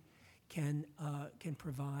state can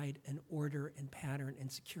provide an order and pattern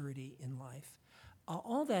and security in life.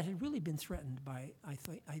 All that had really been threatened by, I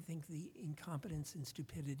think, the incompetence and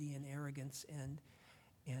stupidity and arrogance and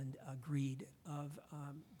greed of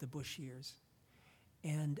the Bush years.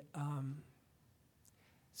 And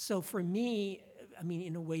so for me, I mean,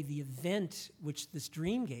 in a way, the event which this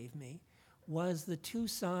dream gave me was the two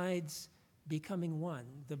sides becoming one.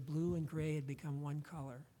 The blue and gray had become one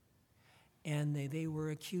color. And they were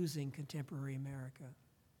accusing contemporary America.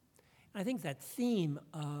 And I think that theme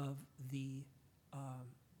of the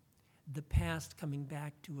past coming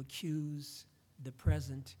back to accuse the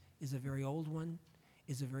present is a very old one,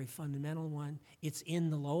 is a very fundamental one. It's in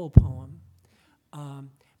the Lowell poem,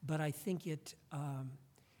 but I think it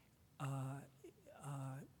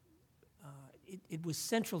was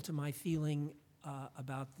central to my feeling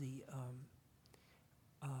about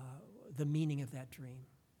the meaning of that dream.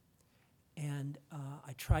 And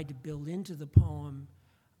I tried to build into the poem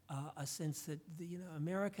a sense that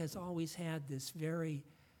America has always had this very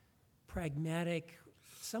pragmatic,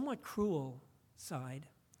 somewhat cruel side.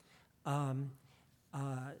 The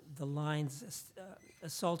lines,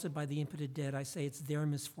 assaulted by the impotent dead, I say it's their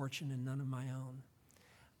misfortune and none of my own.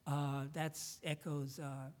 That echoes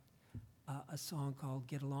a song called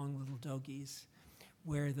 "Get Along, Little Dogies,"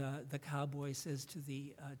 where the cowboy says to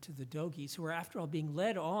the dogies, who are after all being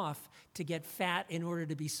led off to get fat in order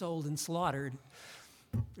to be sold and slaughtered,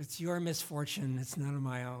 "It's your misfortune, it's none of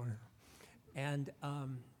my own." And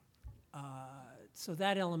so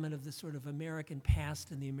that element of the sort of American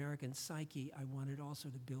past and the American psyche, I wanted also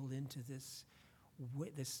to build into this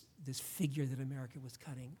figure that America was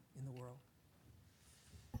cutting in the world.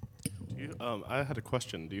 I had a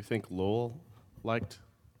question. Do you think Lowell liked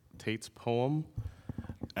Tate's poem?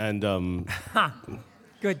 And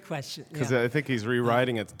good question. Because I think he's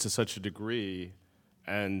rewriting it to such a degree,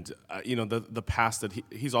 and the past that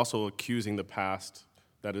he's also accusing the past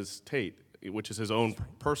that is Tate which is his own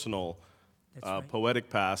personal Right. poetic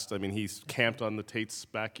past. I mean, he's camped on the Tate's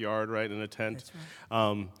backyard, right, in a tent. That's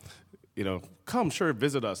right. You know, come, sure,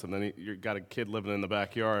 visit us, and then you got a kid living in the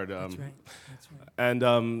backyard. That's right. That's right. And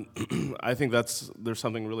I think there's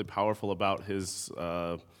something really powerful about his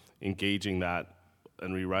engaging that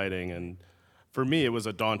and rewriting. And for me, it was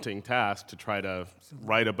a daunting task to try to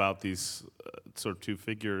write about these sort of two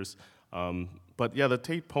figures. But yeah, the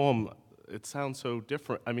Tate poem, it sounds so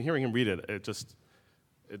different. I mean, hearing him read it,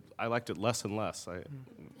 I liked it less and less.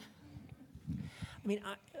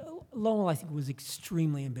 Lowell, I think, was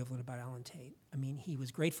extremely ambivalent about Alan Tate. I mean, he was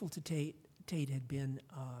grateful to Tate. Tate had been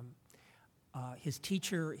his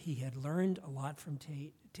teacher. He had learned a lot from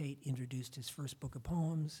Tate. Tate introduced his first book of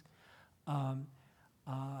poems. I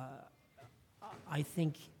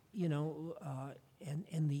think,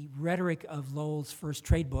 and the rhetoric of Lowell's first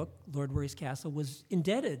trade book, Lord Worry's Castle, was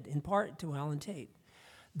indebted in part to Alan Tate,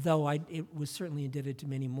 though it was certainly indebted to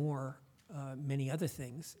many other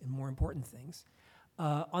things and more important things.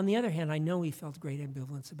 On the other hand, I know he felt great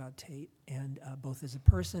ambivalence about Tate, and both as a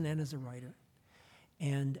person and as a writer.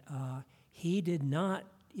 And he did not,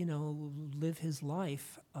 live his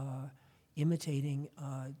life imitating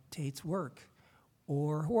Tate's work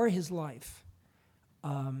or his life.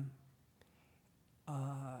 I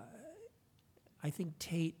think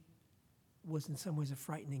Tate was in some ways a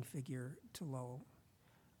frightening figure to Lowell.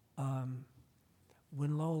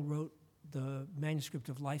 When Lowell wrote the manuscript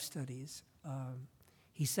of Life Studies,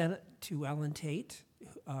 he sent it to Alan Tate,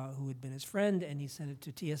 who had been his friend, and he sent it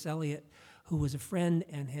to T.S. Eliot, who was a friend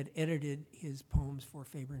and had edited his poems for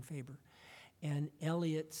Faber and Faber. And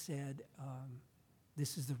Eliot said,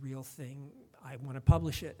 this is the real thing, I want to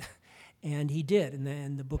publish it. And he did, and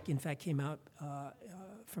then the book, in fact, came out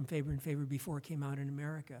from Faber and Faber before it came out in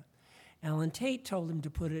America. Alan Tate told him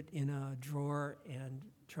to put it in a drawer and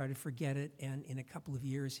try to forget it, and in a couple of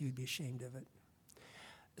years he would be ashamed of it.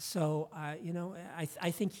 So, I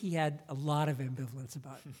think he had a lot of ambivalence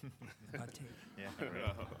about Tate. Yeah,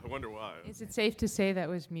 I wonder why. Is it safe to say that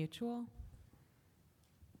was mutual?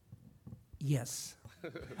 Yes.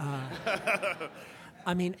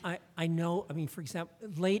 I know, for example,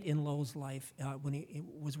 late in Lowell's life, when he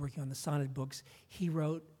was working on the sonnet books, he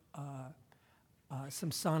wrote some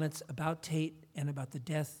sonnets about Tate and about the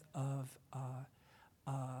death of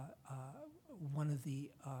one of the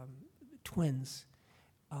twins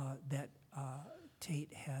that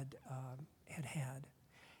Tate had.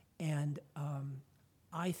 And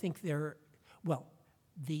I think the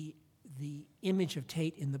image of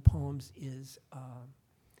Tate in the poems is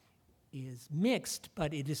mixed,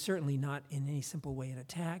 but it is certainly not in any simple way an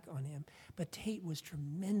attack on him. But Tate was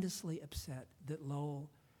tremendously upset that Lowell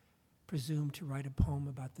presumed to write a poem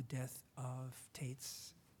about the death of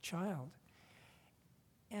Tate's child.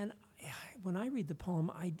 And when I read the poem,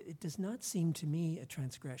 it does not seem to me a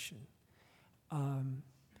transgression.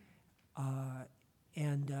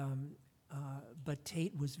 But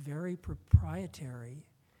Tate was very proprietary,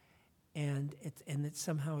 and that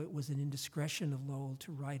somehow it was an indiscretion of Lowell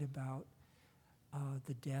to write about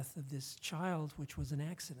the death of this child, which was an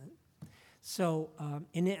accident. So, what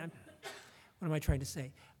am I trying to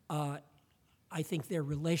say? I think their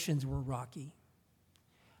relations were rocky.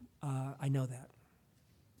 I know that.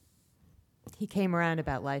 He came around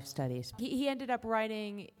about life studies. He ended up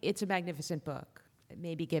writing It's a Magnificent Book,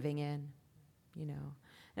 maybe giving in, And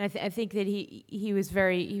I think that he was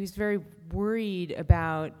very worried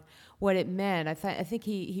about what it meant. I think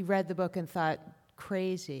he read the book and thought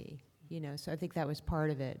crazy, so I think that was part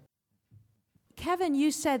of it. Kevin,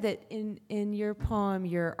 you said that in your poem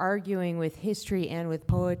you're arguing with history and with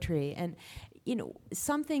poetry, and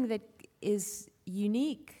something that is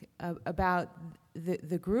unique about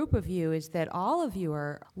the group of you is that all of you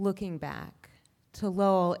are looking back to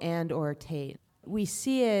Lowell and or Tate. We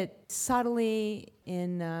see it subtly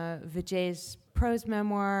in Vijay's prose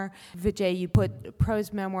memoir. Vijay, you put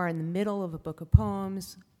prose memoir in the middle of a book of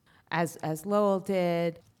poems, as Lowell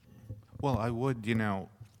did. Well, I would,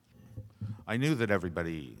 I knew that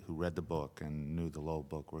everybody who read the book and knew the Lowell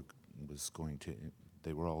book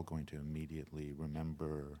they were all going to immediately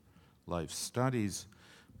remember life studies.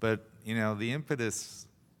 But, the impetus,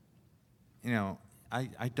 I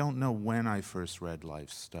don't know when I first read Life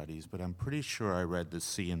Studies, but I'm pretty sure I read The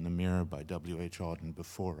Sea in the Mirror by W.H. Auden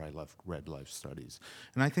before I read Life Studies.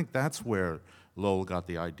 And I think that's where Lowell got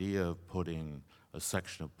the idea of putting a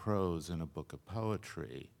section of prose in a book of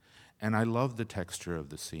poetry. And I love the texture of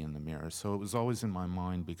The Sea in the Mirror, so it was always in my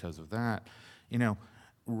mind because of that.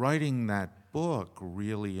 writing that book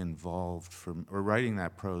really involved, or writing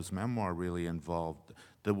that prose memoir really involved,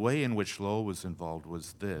 the way in which Lowell was involved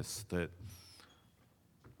was this, that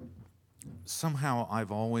somehow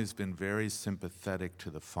I've always been very sympathetic to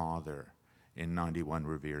the father in 91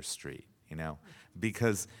 Revere Street,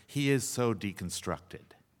 because he is so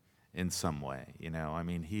deconstructed in some way, I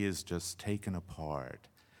mean, he is just taken apart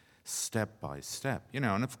step by step,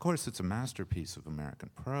 and of course it's a masterpiece of American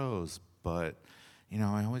prose, but,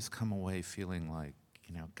 I always come away feeling like,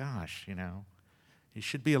 gosh, he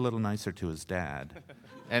should be a little nicer to his dad.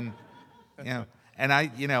 And,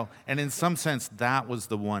 and in some sense, that was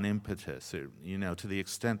the one impetus, to the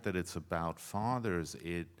extent that it's about fathers,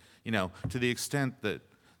 to the extent that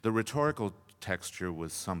the rhetorical texture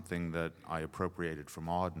was something that I appropriated from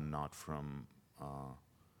Auden, not from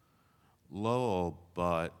Lowell,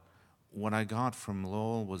 but what I got from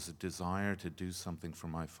Lowell was a desire to do something for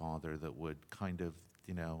my father that would kind of,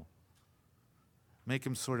 make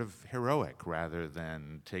him sort of heroic rather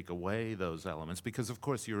than take away those elements. Because, of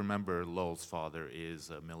course, you remember Lowell's father is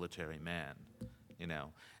a military man,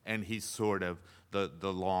 and he's sort of,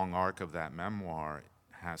 the long arc of that memoir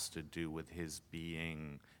has to do with his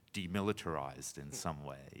being demilitarized in some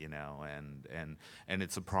way, and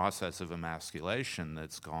it's a process of emasculation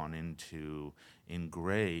that's gone into in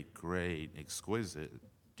great, exquisite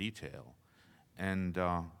detail, and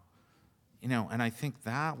and I think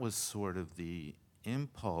that was sort of the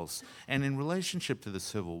impulse. And in relationship to the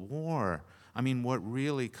Civil War, I mean, what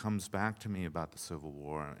really comes back to me about the Civil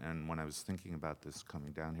War, and when I was thinking about this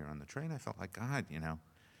coming down here on the train, I felt like, God,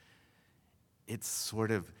 it's sort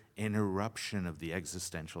of an eruption of the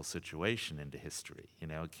existential situation into history.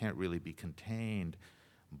 It can't really be contained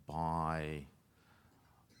by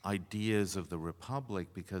ideas of the Republic,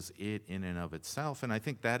 because it in and of itself, and I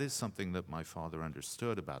think that is something that my father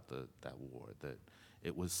understood about that war, that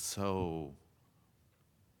it was so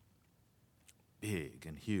big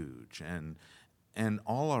and huge, and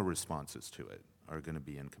all our responses to it are going to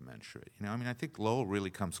be incommensurate. I mean, I think Lowell really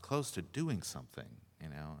comes close to doing something, I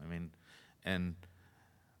mean,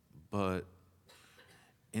 but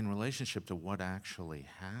in relationship to what actually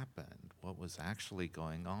happened, what was actually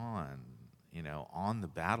going on the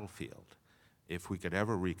battlefield, if we could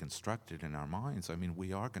ever reconstruct it in our minds, I mean,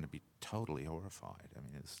 we are going to be totally horrified. I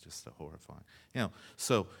mean, it's just a horrifying,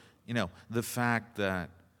 so, the fact that,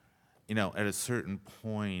 at a certain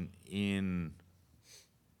point in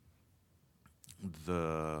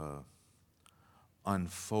the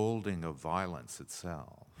unfolding of violence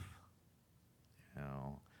itself,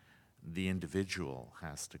 the individual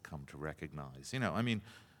has to come to recognize, I mean,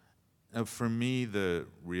 for me, the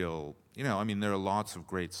real, I mean, there are lots of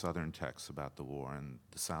great Southern texts about the war, and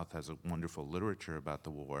the South has a wonderful literature about the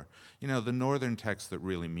war. The Northern text that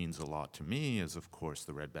really means a lot to me is, of course,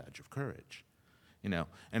 the Red Badge of Courage.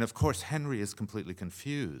 And of course, Henry is completely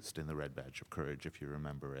confused in the Red Badge of Courage, if you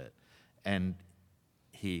remember it. And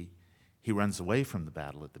he runs away from the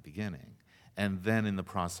battle at the beginning. And then in the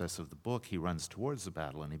process of the book, he runs towards the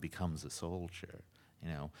battle and he becomes a soldier.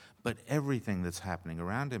 But everything that's happening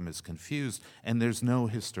around him is confused, and there's no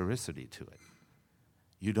historicity to it.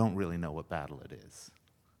 You don't really know what battle it is,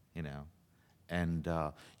 and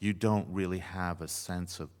you don't really have a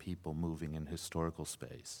sense of people moving in historical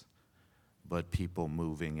space, but people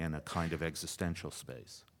moving in a kind of existential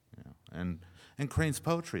space, And Crane's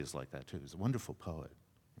poetry is like that too. He's a wonderful poet,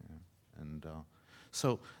 and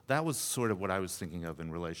so that was sort of what I was thinking of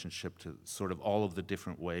in relationship to sort of all of the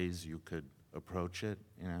different ways you could approach it,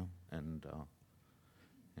 and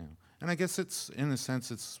I guess it's, in a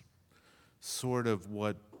sense, it's sort of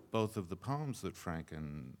what both of the poems that Frank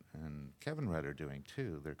and Kevin read are doing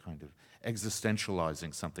too. They're kind of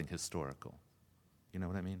existentializing something historical. You know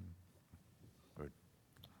what I mean? Or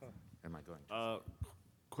am I going to?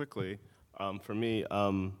 Quickly, for me,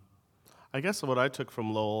 I guess what I took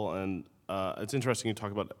from Lowell, and it's interesting you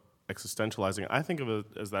talk about existentializing. I think of it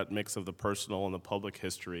as that mix of the personal and the public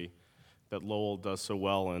history that Lowell does so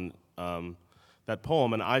well in that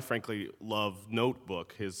poem. And I frankly love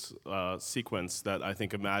Notebook, his sequence that I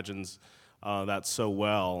think imagines that so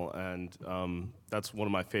well. And that's one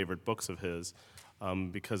of my favorite books of his,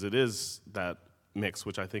 because it is that mix,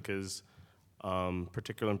 which I think is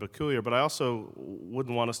particular and peculiar. But I also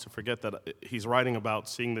wouldn't want us to forget that he's writing about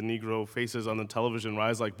seeing the Negro faces on the television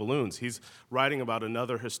rise like balloons. He's writing about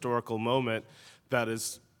another historical moment that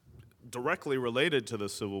is directly related to the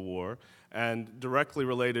Civil War and directly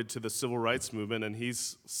related to the Civil Rights Movement, and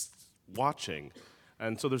he's watching.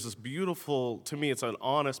 And so there's this beautiful, to me, it's an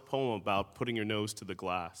honest poem about putting your nose to the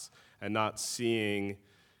glass and not seeing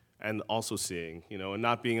and also seeing, and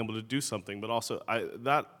not being able to do something, but also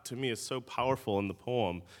that to me is so powerful in the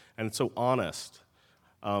poem, and it's so honest.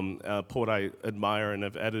 A poet I admire and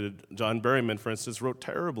have edited, John Berryman, for instance, wrote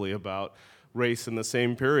terribly about race in the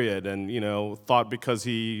same period, and thought because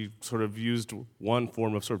he sort of used one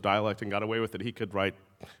form of sort of dialect and got away with it, he could write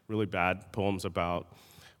really bad poems about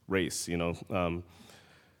race.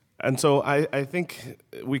 And so I think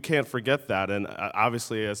we can't forget that. And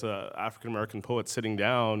obviously, as an African American poet sitting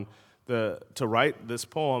down to write this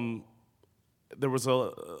poem,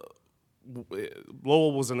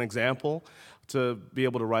 Lowell was an example to be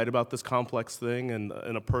able to write about this complex thing and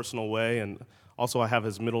in a personal way. And also, I have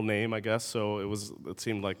his middle name, I guess, so it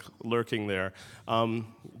seemed like lurking there.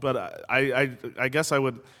 But I guess I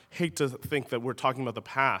would hate to think that we're talking about the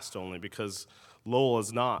past only, because Lowell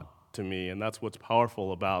is not, to me, and that's what's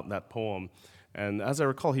powerful about that poem. And as I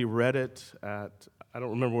recall, he read it at, I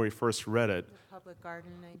don't remember where he first read it. The Public Garden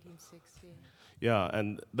in 1960. Yeah,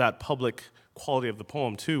 and that public quality of the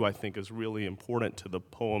poem, too, I think is really important to the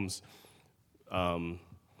poem's,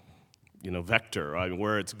 vector,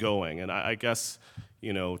 where it's going. And I guess,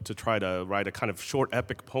 to try to write a kind of short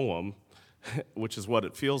epic poem, which is what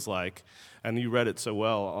it feels like, and you read it so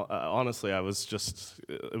well, honestly, it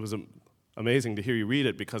was amazing to hear you read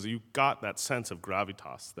it, because you got that sense of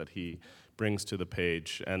gravitas that he brings to the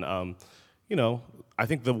page. And, I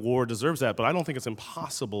think the war deserves that, but I don't think it's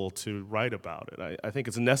impossible to write about it. I think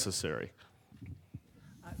it's necessary.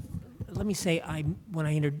 Let me say, when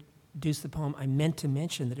I introduced the poem, I meant to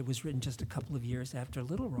mention that it was written just a couple of years after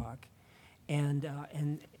Little Rock. And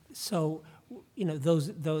so,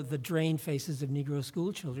 the drained faces of Negro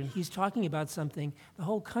school children, he's talking about something the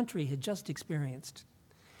whole country had just experienced.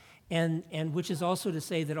 And which is also to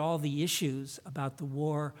say that all the issues about the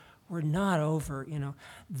war were not over.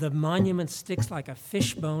 The monument sticks like a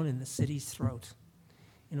fishbone in the city's throat,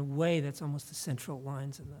 in a way that's almost the central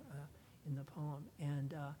lines in the poem.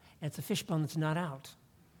 And it's a fishbone that's not out.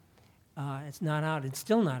 It's not out. It's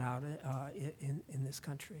still not out in this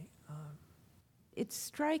country. It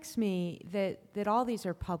strikes me that all these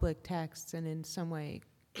are public texts, and in some way,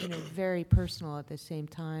 very personal at the same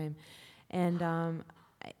time. And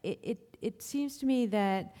it seems to me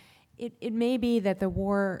that it may be that the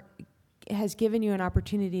war has given you an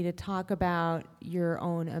opportunity to talk about your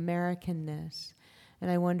own Americanness. And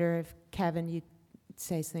I wonder if, Kevin, you'd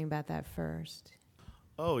say something about that first.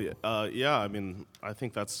 Oh, yeah. Yeah, I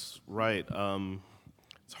think that's right.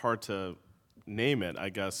 It's hard to name it, I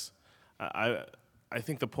guess. I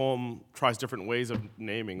think the poem tries different ways of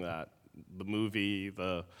naming that. The movie,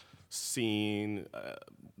 the scene,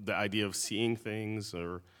 the idea of seeing things,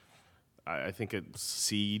 or I think it's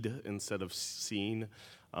seed instead of seen.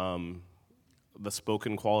 The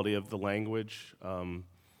spoken quality of the language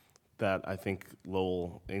that I think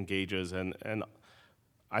Lowell engages, and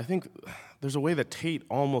I think there's a way that Tate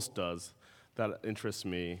almost does that interests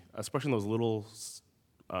me, especially in those little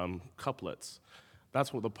couplets.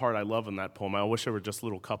 That's what the part I love in that poem. I wish there were just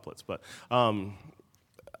little couplets, but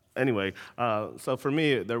anyway, so for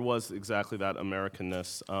me, there was exactly that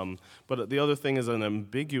Americanness. But the other thing is an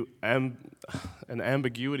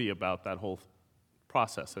ambiguity about that whole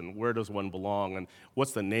process, and where does one belong, and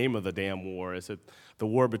what's the name of the damn war? Is it the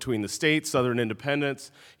war between the states, Southern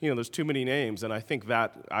independence? There's too many names, and I think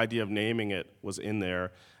that idea of naming it was in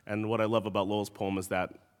there. And what I love about Lowell's poem is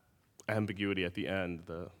that ambiguity at the end,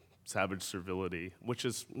 the savage servility, which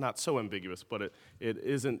is not so ambiguous, but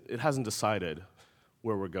it hasn't decided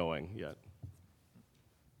where we're going yet.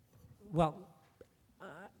 Well,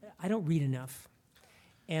 I don't read enough,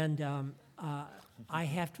 and I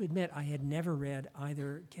have to admit I had never read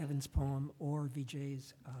either Kevin's poem or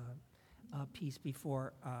Vijay's piece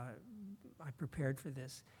before I prepared for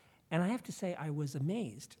this, and I have to say I was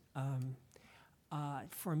amazed.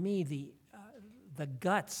 For me, the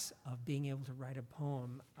guts of being able to write a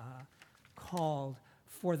poem called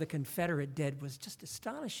 "For the Confederate Dead" was just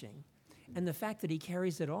astonishing. And the fact that he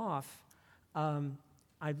carries it off,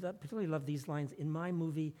 I particularly love these lines. In my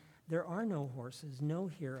movie, there are no horses, no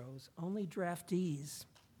heroes, only draftees.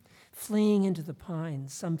 Fleeing into the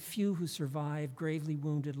pines, some few who survive, gravely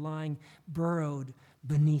wounded, lying burrowed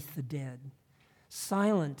beneath the dead.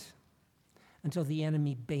 Silent until the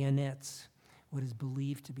enemy bayonets what is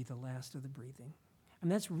believed to be the last of the breathing. And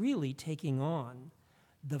that's really taking on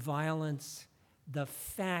the violence, the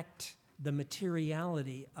fact, the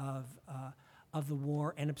materiality of the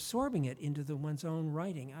war, and absorbing it into one's own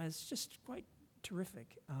writing. It's just quite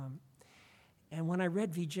terrific. And when I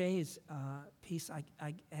read Vijay's piece, I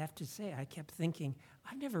have to say, I kept thinking,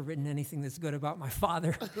 I've never written anything that's good about my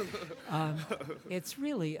father. It's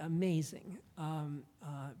really amazing,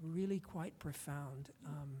 really quite profound.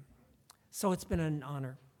 So it's been an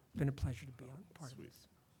honor, been a pleasure to be on part of this.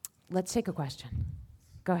 Let's take a question.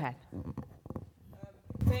 Go ahead.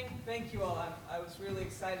 Thank you all. I was really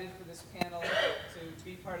excited for this panel to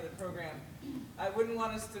be part of the program. I wouldn't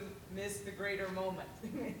want us to miss the greater moment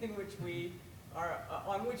in which we are,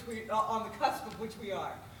 on the cusp of which we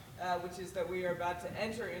are, which is that we are about to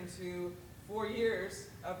enter into 4 years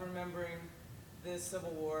of remembering the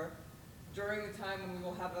Civil War during the time when we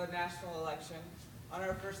will have a national election on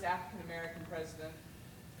our first African-American president,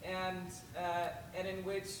 and in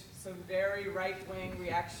which some very right-wing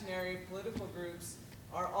reactionary political groups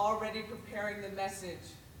are already preparing the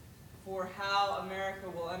message for how America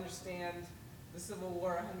will understand the Civil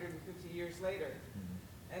War 150 years later.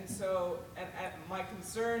 Mm-hmm. And so, my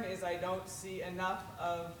concern is I don't see enough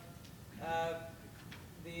of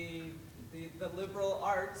the liberal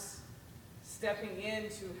arts stepping in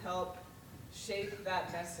to help shape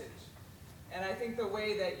that message. And I think the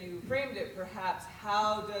way that you framed it, perhaps,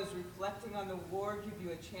 how does reflecting on the war give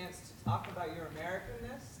you a chance to talk about your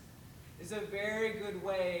Americanness, is a very good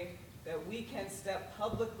way that we can step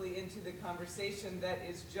publicly into the conversation that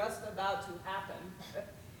is just about to happen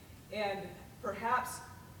and perhaps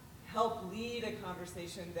help lead a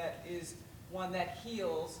conversation that is one that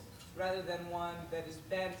heals rather than one that is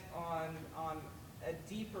bent on a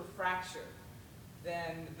deeper fracture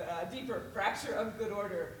of good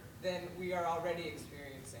order than we are already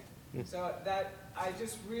experiencing. So that, I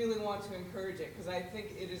just really want to encourage it, because I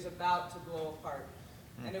think it is about to blow apart.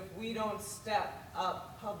 And if we don't step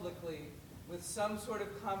up publicly with some sort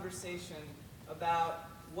of conversation about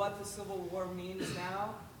what the Civil War means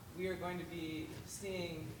now, we are going to be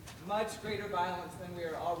seeing much greater violence than we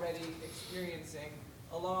are already experiencing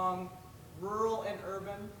along rural and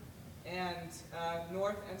urban, and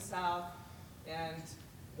north and south, and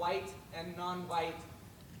white and non-white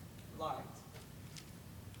lines.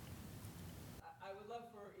 I would love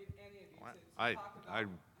for any of you to talk about... I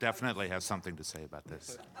definitely have something to say about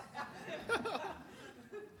this.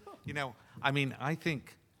 I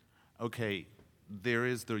think, okay, there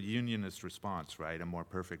is the unionist response, right? A more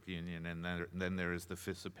perfect union, and then there is the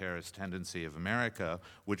fissiparous tendency of America,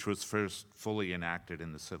 which was first fully enacted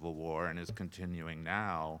in the Civil War and is continuing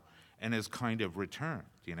now, and is kind of returned,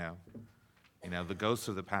 the ghosts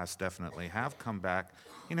of the past definitely have come back,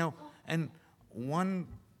 and one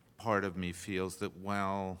part of me feels that,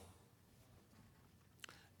 well,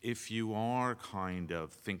 if you are kind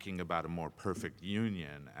of thinking about a more perfect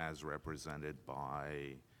union as represented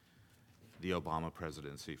by the Obama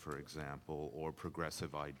presidency, for example, or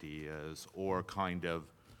progressive ideas, or kind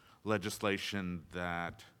of legislation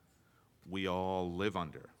that we all live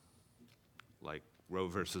under, like Roe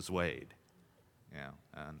versus Wade,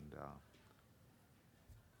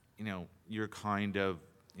 you're kind of,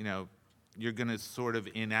 you're going to sort of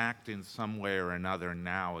enact in some way or another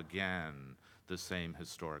now again the same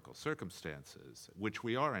historical circumstances, which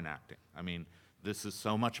we are enacting. I mean, this is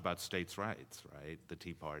so much about states' rights, right? The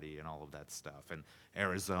Tea Party and all of that stuff, and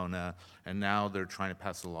Arizona, and now they're trying to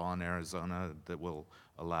pass a law in Arizona that will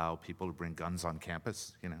allow people to bring guns on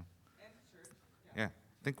campus, Yeah,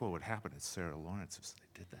 think what would happen at Sarah Lawrence if they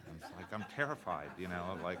did that. I'm terrified,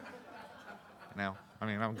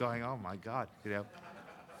 I'm going, oh my God,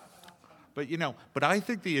 But I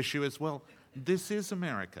think the issue is, well, this is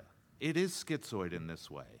America. It is schizoid in this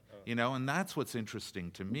way, and that's what's interesting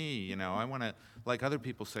to me. I want to, like other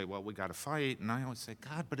people say, well, we got to fight, and I always say,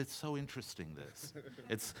 God, but it's so interesting, this.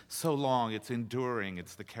 It's so long, it's enduring,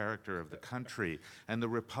 it's the character of the country, and the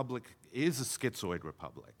republic is a schizoid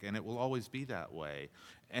republic, and it will always be that way.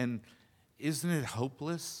 And isn't it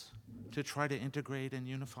hopeless to try to integrate and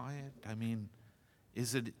unify it? I mean,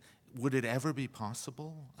 would it ever be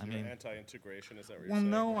possible? So you're anti-integration, is that what you're well, saying?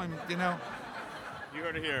 no, I'm. You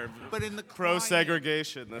heard it here. But in the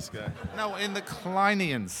pro-segregation, this guy. No, in the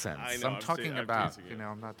Kleinian sense. I know, I'm talking about.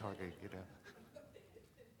 I'm not talking.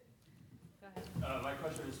 My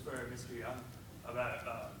question is for Mr. Young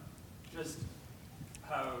about just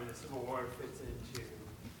how the Civil War fits into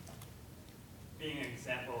being an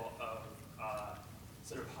example of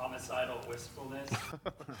sort of homicidal wistfulness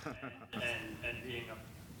and being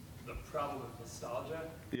the problem of nostalgia.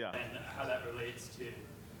 Yeah. And how that relates to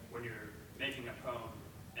when you're making a poem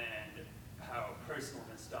and how personal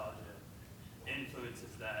nostalgia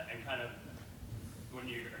influences that, and kind of when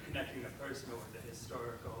you're connecting the personal with the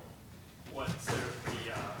historical, what sort of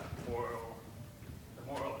the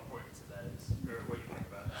moral importance of that is, or what you think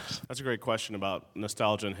about that. That's a great question about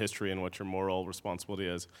nostalgia and history and what your moral responsibility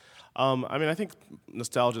is. I think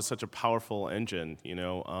nostalgia is such a powerful engine,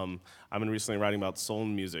 I've been recently writing about soul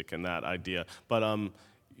music and that idea. But,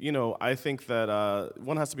 I think that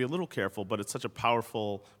one has to be a little careful, but it's such a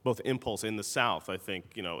powerful both impulse in the South. I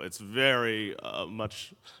think, it's very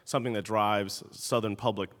much something that drives Southern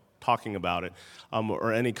public talking about it,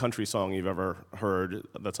 or any country song you've ever heard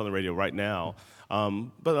that's on the radio right now.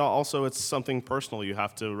 But also it's something personal you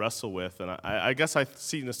have to wrestle with. And I guess I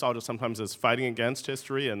see nostalgia sometimes as fighting against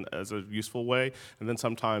history and as a useful way, and then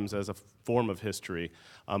sometimes as a form of history,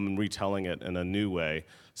 and retelling it in a new way.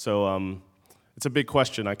 So it's a big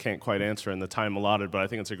question I can't quite answer in the time allotted, but I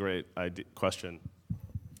think it's a great question.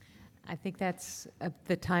 I think that's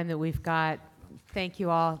the time that we've got. Thank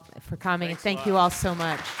you all for coming, Thanks and thank you all so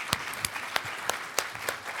much.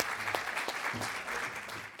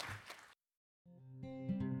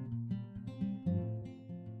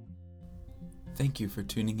 Thank you for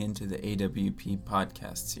tuning into the AWP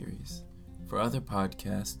podcast series. For other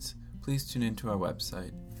podcasts, please tune into our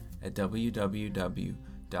website at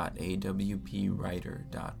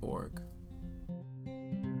www.awpwriter.org.